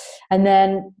quote. And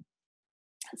then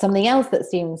Something else that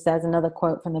Stephen says, another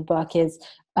quote from the book is,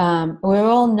 we're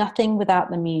all nothing without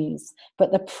the muse,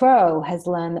 but the pro has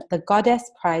learned that the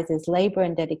goddess prizes labor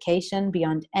and dedication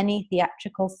beyond any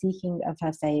theatrical seeking of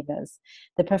her favors.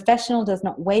 The professional does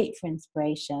not wait for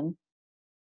inspiration.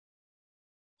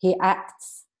 He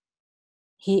acts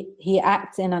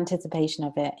in anticipation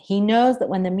of it. He knows that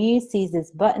when the muse sees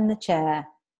his butt in the chair,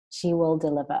 she will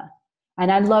deliver.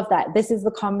 And I love that. This is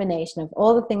the combination of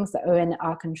all the things that are in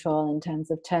our control in terms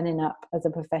of turning up as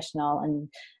a professional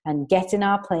and getting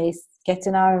our place,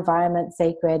 getting our environment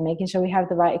sacred, making sure we have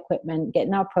the right equipment,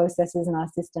 getting our processes and our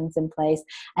systems in place,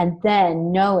 and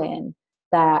then knowing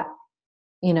that,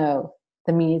 you know,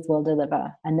 the muse will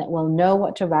deliver, and that we'll know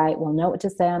what to write, we'll know what to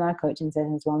say on our coaching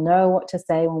sessions, we'll know what to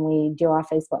say when we do our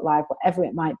Facebook Live, whatever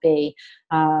it might be.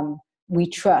 We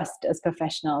trust as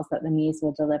professionals that the muse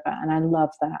will deliver. And I love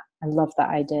that. I love that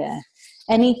idea.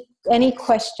 Any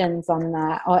questions on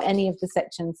that or any of the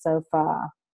sections so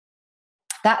far?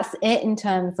 That's it in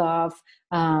terms of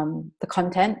the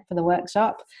content for the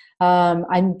workshop.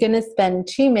 I'm going to spend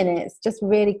 2 minutes just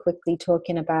really quickly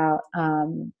talking about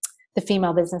the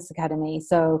Female Business Academy.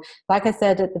 So like I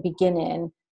said at the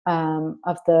beginning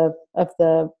of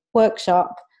the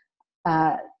workshop,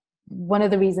 one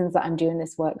of the reasons that I'm doing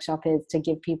this workshop is to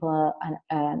give people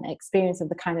an experience of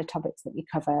the kind of topics that we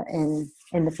cover in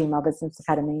the Female Business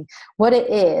Academy. What it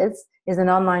is an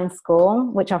online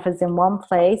school which offers in one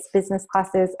place business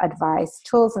classes, advice,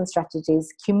 tools and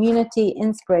strategies, community,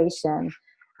 inspiration,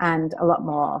 and a lot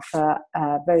more for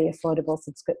a very affordable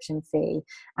subscription fee.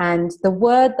 And the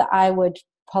word that I would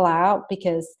pull out,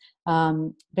 because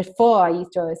before I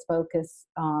used to always focus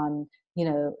on, you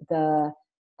know, the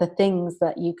things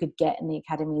that you could get in the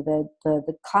academy,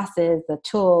 the classes, the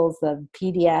tools, the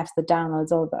PDFs, the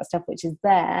downloads, all of that stuff, which is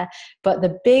there. But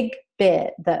the big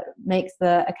bit that makes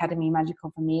the academy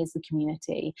magical for me is the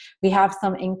community. We have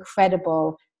some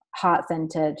incredible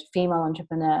heart-centered female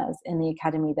entrepreneurs in the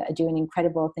academy that are doing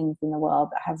incredible things in the world,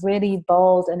 that have really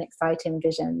bold and exciting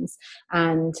visions.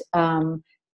 And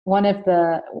one of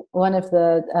the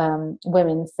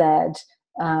women said,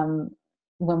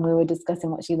 when we were discussing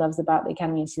what she loves about the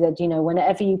academy, she said, you know,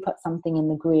 whenever you put something in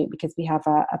the group, because we have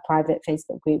a private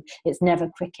Facebook group, it's never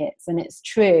crickets. And it's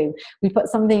true. We put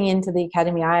something into the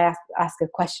academy, I ask a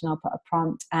question, I'll put a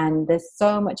prompt, and there's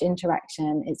so much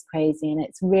interaction. It's crazy. And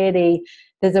it's really,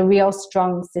 there's a real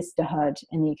strong sisterhood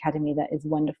in the academy that is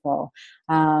wonderful.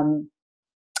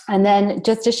 And then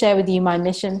just to share with you my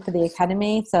mission for the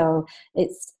Academy. So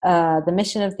it's the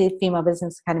mission of the Female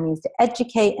Business Academy is to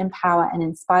educate, empower, and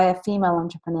inspire female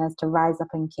entrepreneurs to rise up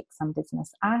and kick some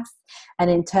business ass, and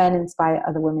in turn inspire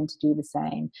other women to do the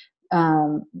same.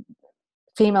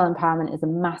 Female empowerment is a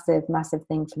massive, massive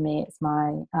thing for me. It's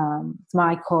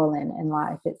my calling in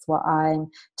life. It's what I'm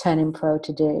turning pro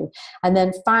to do. And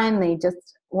then finally, just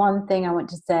one thing I want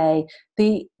to say,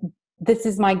 this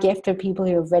is my gift for people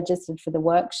who have registered for the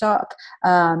workshop.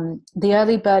 The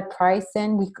early bird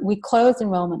pricing, we close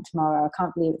enrollment tomorrow. I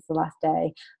can't believe it's the last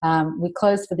day. We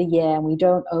close for the year, and we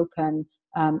don't open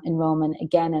enrollment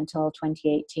again until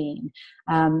 2018.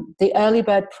 The early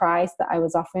bird price that I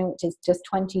was offering, which is just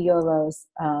 €20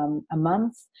 a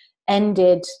month,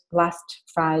 ended last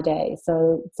Friday.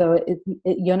 So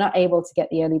you're not able to get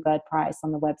the early bird price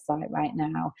on the website right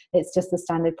now. It's just the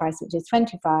standard price, which is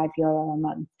 €25 a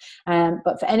month.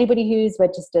 But for anybody who's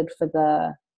registered for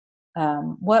the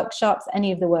workshops,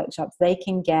 any of the workshops, they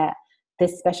can get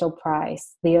this special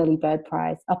price, the early bird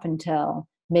price, up until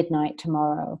midnight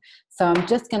tomorrow. So I'm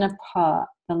just going to put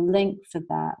the link for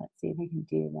that. Let's see if I can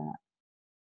do that.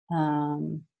 I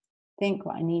think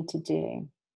what I need to do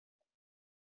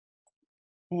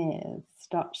is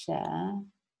stop share.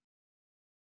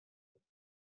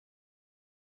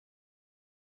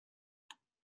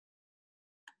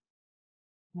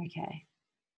 Okay,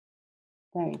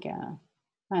 there we go.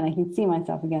 And I can see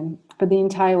myself again. For the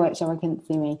entire workshop, I couldn't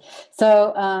see me.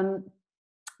 So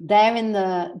there in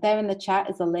the chat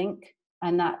is a link,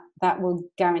 and that will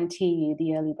guarantee you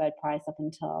the early bird price up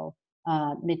until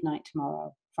midnight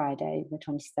tomorrow, Friday the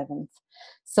 27th.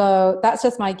 So that's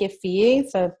just my gift for you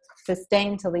for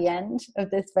staying till the end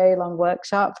of this very long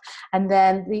workshop. And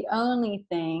then the only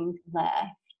thing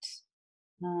left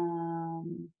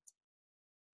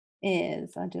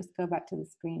is, I'll just go back to the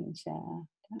screen share.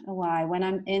 I don't know why when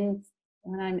I'm in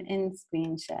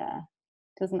screen share,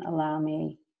 it doesn't allow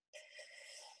me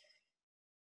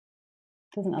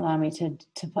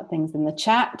to put things in the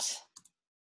chat.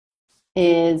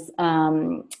 Is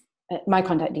my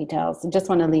contact details. I just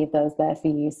want to leave those there for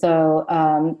you. So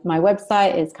my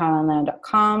website is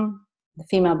carolineleon.com. The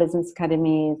Female Business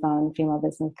Academy is on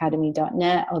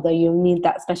femalebusinessacademy.net, although you'll need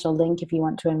that special link if you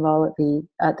want to enroll at the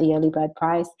early bird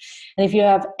price. And if you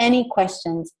have any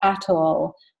questions at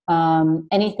all,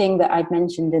 anything that I've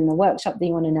mentioned in the workshop that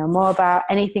you want to know more about,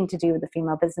 anything to do with the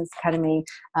Female Business Academy,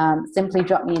 simply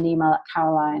drop me an email at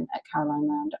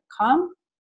caroline@carolinelown.com.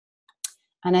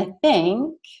 And I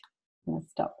think I'm going to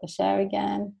stop the share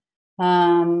again.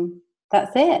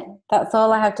 That's it. That's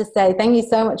all I have to say. Thank you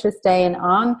so much for staying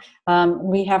on.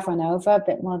 We have run over a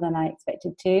bit more than I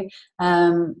expected to.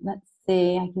 Let's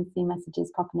see. I can see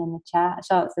messages popping in the chat.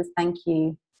 Charlotte says, thank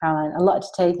you, Caroline. A lot to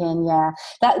take in, yeah.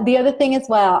 The other thing as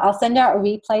well, I'll send out a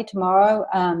replay tomorrow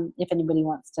if anybody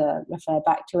wants to refer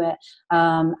back to it.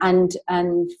 And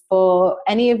for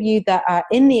any of you that are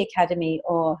in the Academy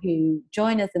or who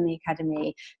join us in the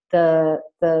Academy, the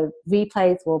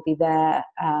replays will be there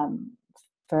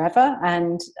forever,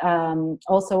 and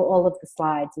also all of the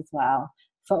slides as well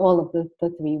for all of the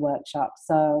 3 workshops.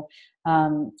 So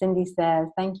Cindy says,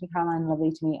 thank you, Caroline,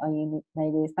 lovely to meet all you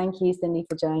ladies. Thank you, Cindy,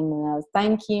 for joining us.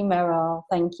 Thank you, Meryl.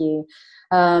 Thank you.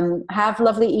 Have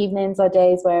lovely evenings or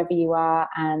days wherever you are,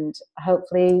 and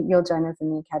hopefully you'll join us in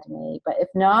the Academy. But if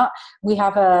not,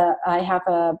 I have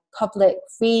a public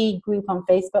free group on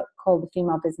Facebook called the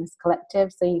Female Business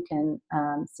Collective, so you can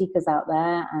seek us out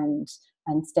there and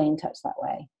stay in touch that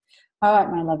way. All right,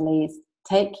 my lovelies,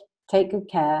 take good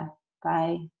care.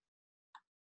 Bye.